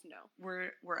 Just no.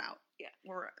 We're out. Yeah.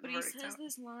 But he says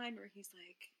this line where he's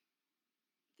like,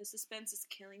 the suspense is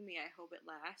killing me, I hope it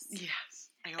lasts. Yes.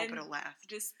 I hope it'll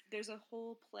last. There's a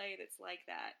whole play that's like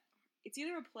that. It's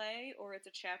either a play or it's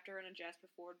a chapter in a Jasper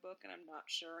Fforde book, and I'm not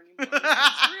sure anymore if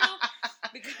it's real.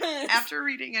 Because after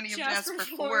reading any of Jasper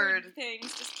Fforde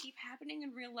things just keep happening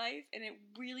in real life, and it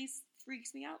really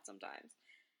freaks me out sometimes.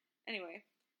 Anyway,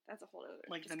 that's a whole other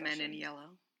like discussion. The Men in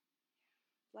Yellow.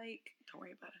 Like, don't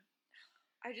worry about it.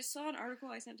 I just saw an article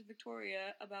I sent to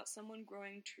Victoria about someone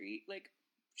growing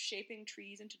shaping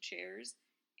trees into chairs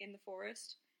in the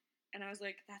forest. And I was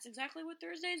like, that's exactly what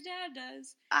Thursday's dad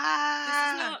does.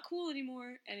 This is not cool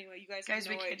anymore. Anyway, you guys have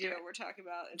no idea what we're talking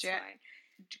about. It's fine.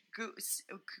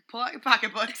 Pull out your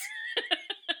pocketbooks.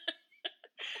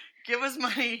 Give us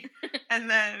money. And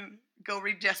then go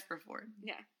read Jasper Fforde.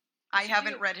 Yeah. I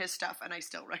haven't read his stuff, and I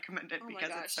still recommend it because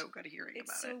gosh. it's so good hearing about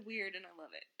it. It's so weird, and I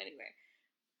love it. Anyway.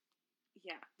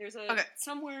 Yeah, there's a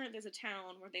there's a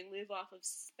town where they live off of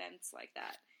Spence like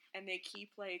that, and they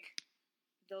keep like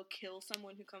they'll kill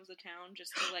someone who comes to town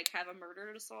just to like have a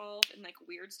murder to solve and like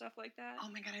weird stuff like that. Oh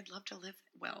my god, I'd love to live.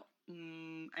 Well,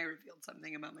 I revealed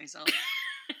something about myself.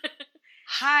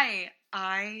 Hi,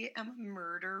 I am a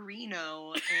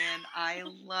murderino, and I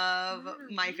love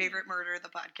My Favorite Murder, the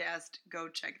podcast. Go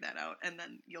check that out, and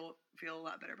then you'll feel a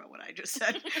lot better about what I just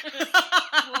said.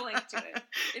 We'll link to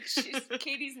it.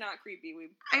 Katie's not creepy.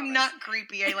 I'm not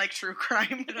creepy. I like true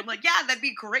crime, and I'm like, yeah, that'd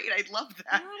be great. I'd love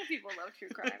that. A lot of people love true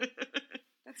crime.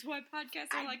 That's why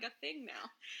podcasts are like a thing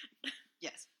now.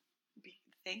 Yes.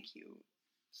 Thank you,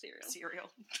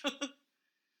 Cereal.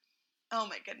 Oh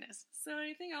my goodness. So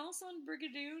anything else on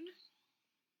Brigadoon?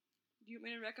 Do you want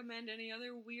me to recommend any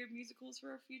other weird musicals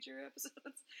for our future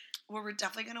episodes? Well, we're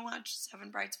definitely going to watch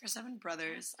Seven Brides for Seven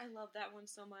Brothers. Yes, I love that one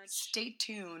so much. Stay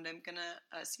tuned. I'm going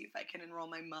to see if I can enroll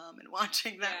my mom in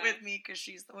watching that with me, because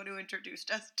she's the one who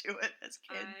introduced us to it as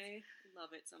kids. I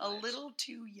love it so much. A little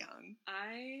too young.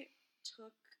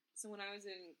 So when I was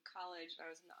in college, I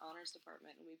was in the honors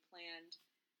department, and we planned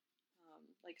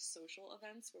like social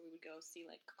events where we would go see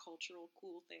like cultural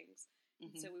cool things.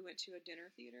 Mm-hmm. So we went to a dinner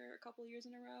theater a couple years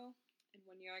in a row, and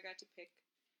one year I got to pick,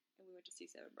 and we went to see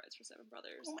Seven Brides for Seven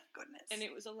Brothers. Oh my goodness. And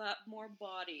it was a lot more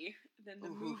bawdy than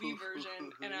the movie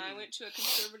version, and I went to a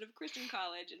conservative Christian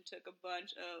college and took a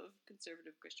bunch of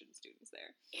conservative Christian students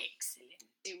there. Excellent.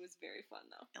 It was very fun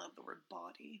though. I love the word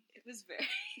bawdy. It was very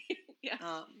yeah.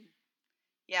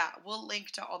 Yeah, we'll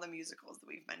link to all the musicals that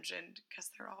we've mentioned, because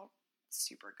they're all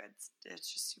super good.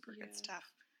 It's just super good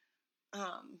stuff. They're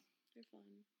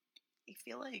fun. I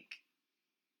feel like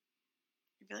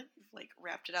we've like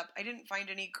wrapped it up. I didn't find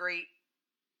any great,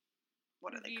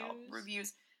 what are they called?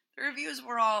 Reviews. The reviews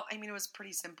were all, I mean, it was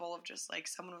pretty simple of just like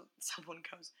someone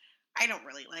goes, I don't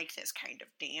really like this kind of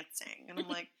dancing. And I'm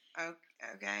like,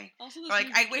 okay. Also, like,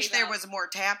 I wish there was more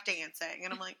tap dancing.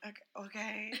 And I'm like,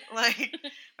 okay. Like,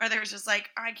 or there was just like,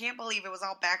 I can't believe it was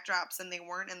all backdrops and they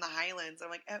weren't in the Highlands. I'm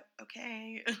like,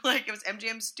 okay. Like, it was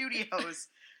MGM Studios.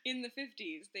 In the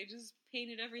 50s. They just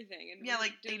painted everything and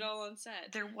did it all on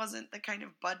set. There wasn't the kind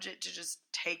of budget to just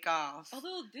take off.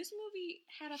 Although, this movie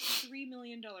had a $3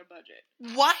 million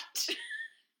budget. What?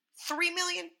 $3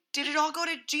 million? Did it all go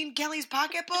to Gene Kelly's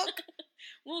pocketbook?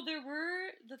 Well, there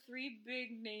were the 3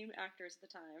 big name actors at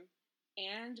the time,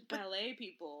 and ballet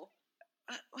people,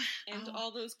 and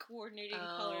all those coordinating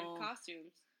colored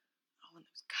costumes. Oh, and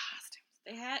those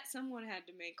costumes. Someone had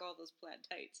to make all those plaid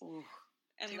tights. Ooh,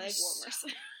 and leg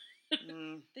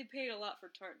warmers. They paid a lot for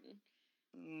tartan.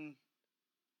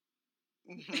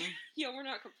 Mm-hmm. Yeah, we're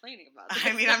not complaining about that.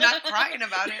 I mean, I'm not crying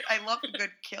about it. I love a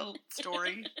good kill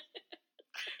story.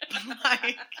 But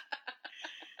like,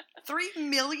 $3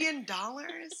 million?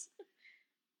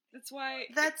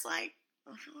 That's like,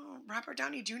 Robert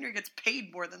Downey Jr. gets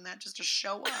paid more than that just to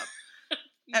show up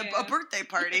at a birthday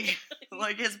party.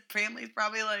 Like, his family's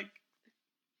probably like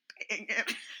paying him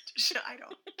to show. I'm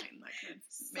not going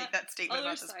to make that statement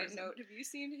about this person. Other side note, have you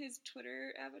seen his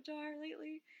Twitter avatar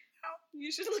lately? No.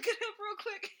 You should look it up real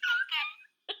quick.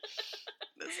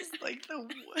 This is like the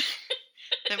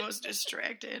most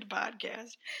distracted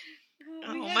podcast.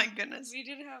 My goodness. We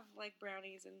did have like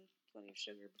brownies and plenty of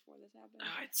sugar before this happened.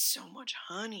 Oh, it's so much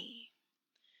honey.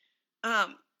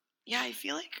 Yeah, I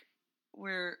feel like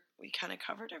we kind of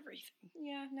covered everything.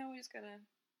 Yeah, now we just gotta.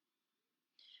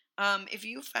 If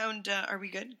you found, are we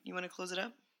good? You want to close it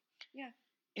up? Yeah.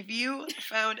 If you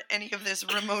found any of this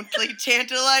remotely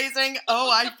tantalizing,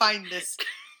 I find this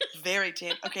very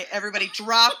okay, everybody,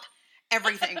 drop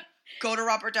everything. Go to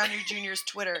Robert Downey Jr.'s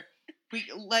Twitter.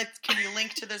 Can we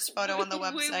link to this photo on the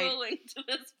website? We will link to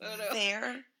this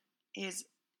photo.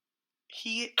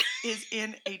 He is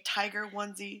in a tiger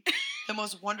onesie. The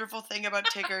most wonderful thing about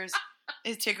Tiggers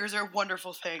is Tiggers are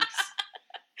wonderful things.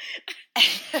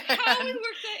 How we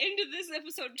worked that into this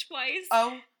episode twice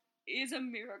is a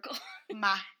miracle.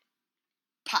 My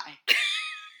pie.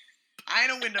 Pie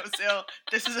on a windowsill.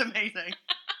 This is amazing.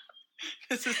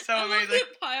 This is so amazing. I love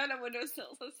that pie on a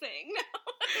windowsill is a thing now.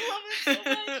 I love it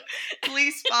so much.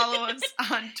 Please follow us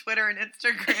on Twitter and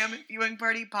Instagram at Viewing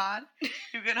Party Pod.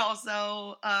 You can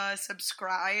also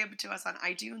subscribe to us on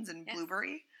iTunes and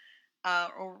Blueberry.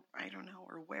 Or I don't know,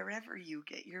 or wherever you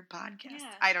get your podcasts.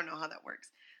 Yeah. I don't know how that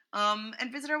works.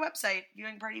 And visit our website,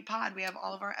 Viewing Party Pod. We have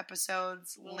all of our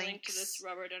episodes, we'll links. Link to this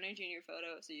Robert Downey Jr.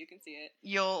 photo so you can see it.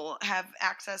 You'll have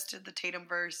access to the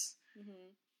Tatumverse.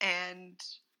 Mm-hmm. And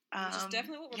which is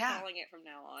definitely what we're calling it from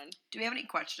now on. Do we have any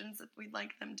questions that we'd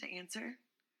like them to answer?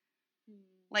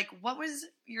 Like, what was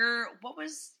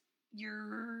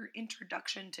your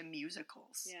introduction to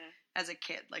musicals as a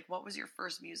kid. Like, what was your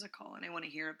first musical? And I want to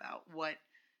hear about what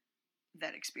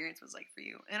that experience was like for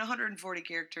you in 140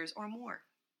 characters or more.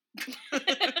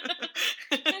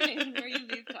 Depending where you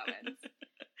leave comments.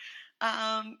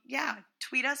 Yeah,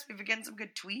 tweet us. We've been getting some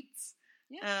good tweets.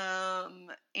 Yeah.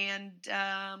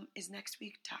 Is next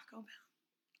week Taco Bell?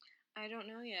 I don't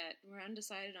know yet. We're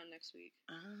undecided on next week.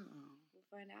 Oh. We'll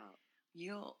find out.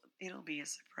 It'll be a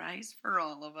surprise for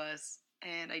all of us.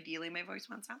 And ideally my voice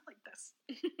won't sound like this.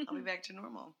 I'll be back to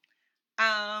normal. So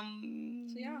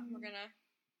yeah, we're gonna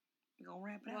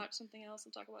wrap it up. Watch something else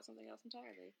and talk about something else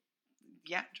entirely.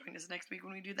 Yeah, join us next week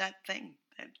when we do that thing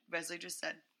that Wesley just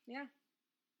said. Yeah.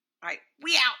 All right,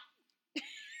 we out.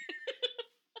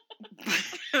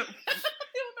 I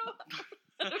don't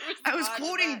know. I was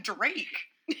quoting Drake.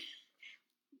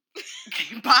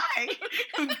 Okay, bye.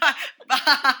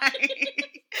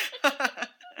 Bye.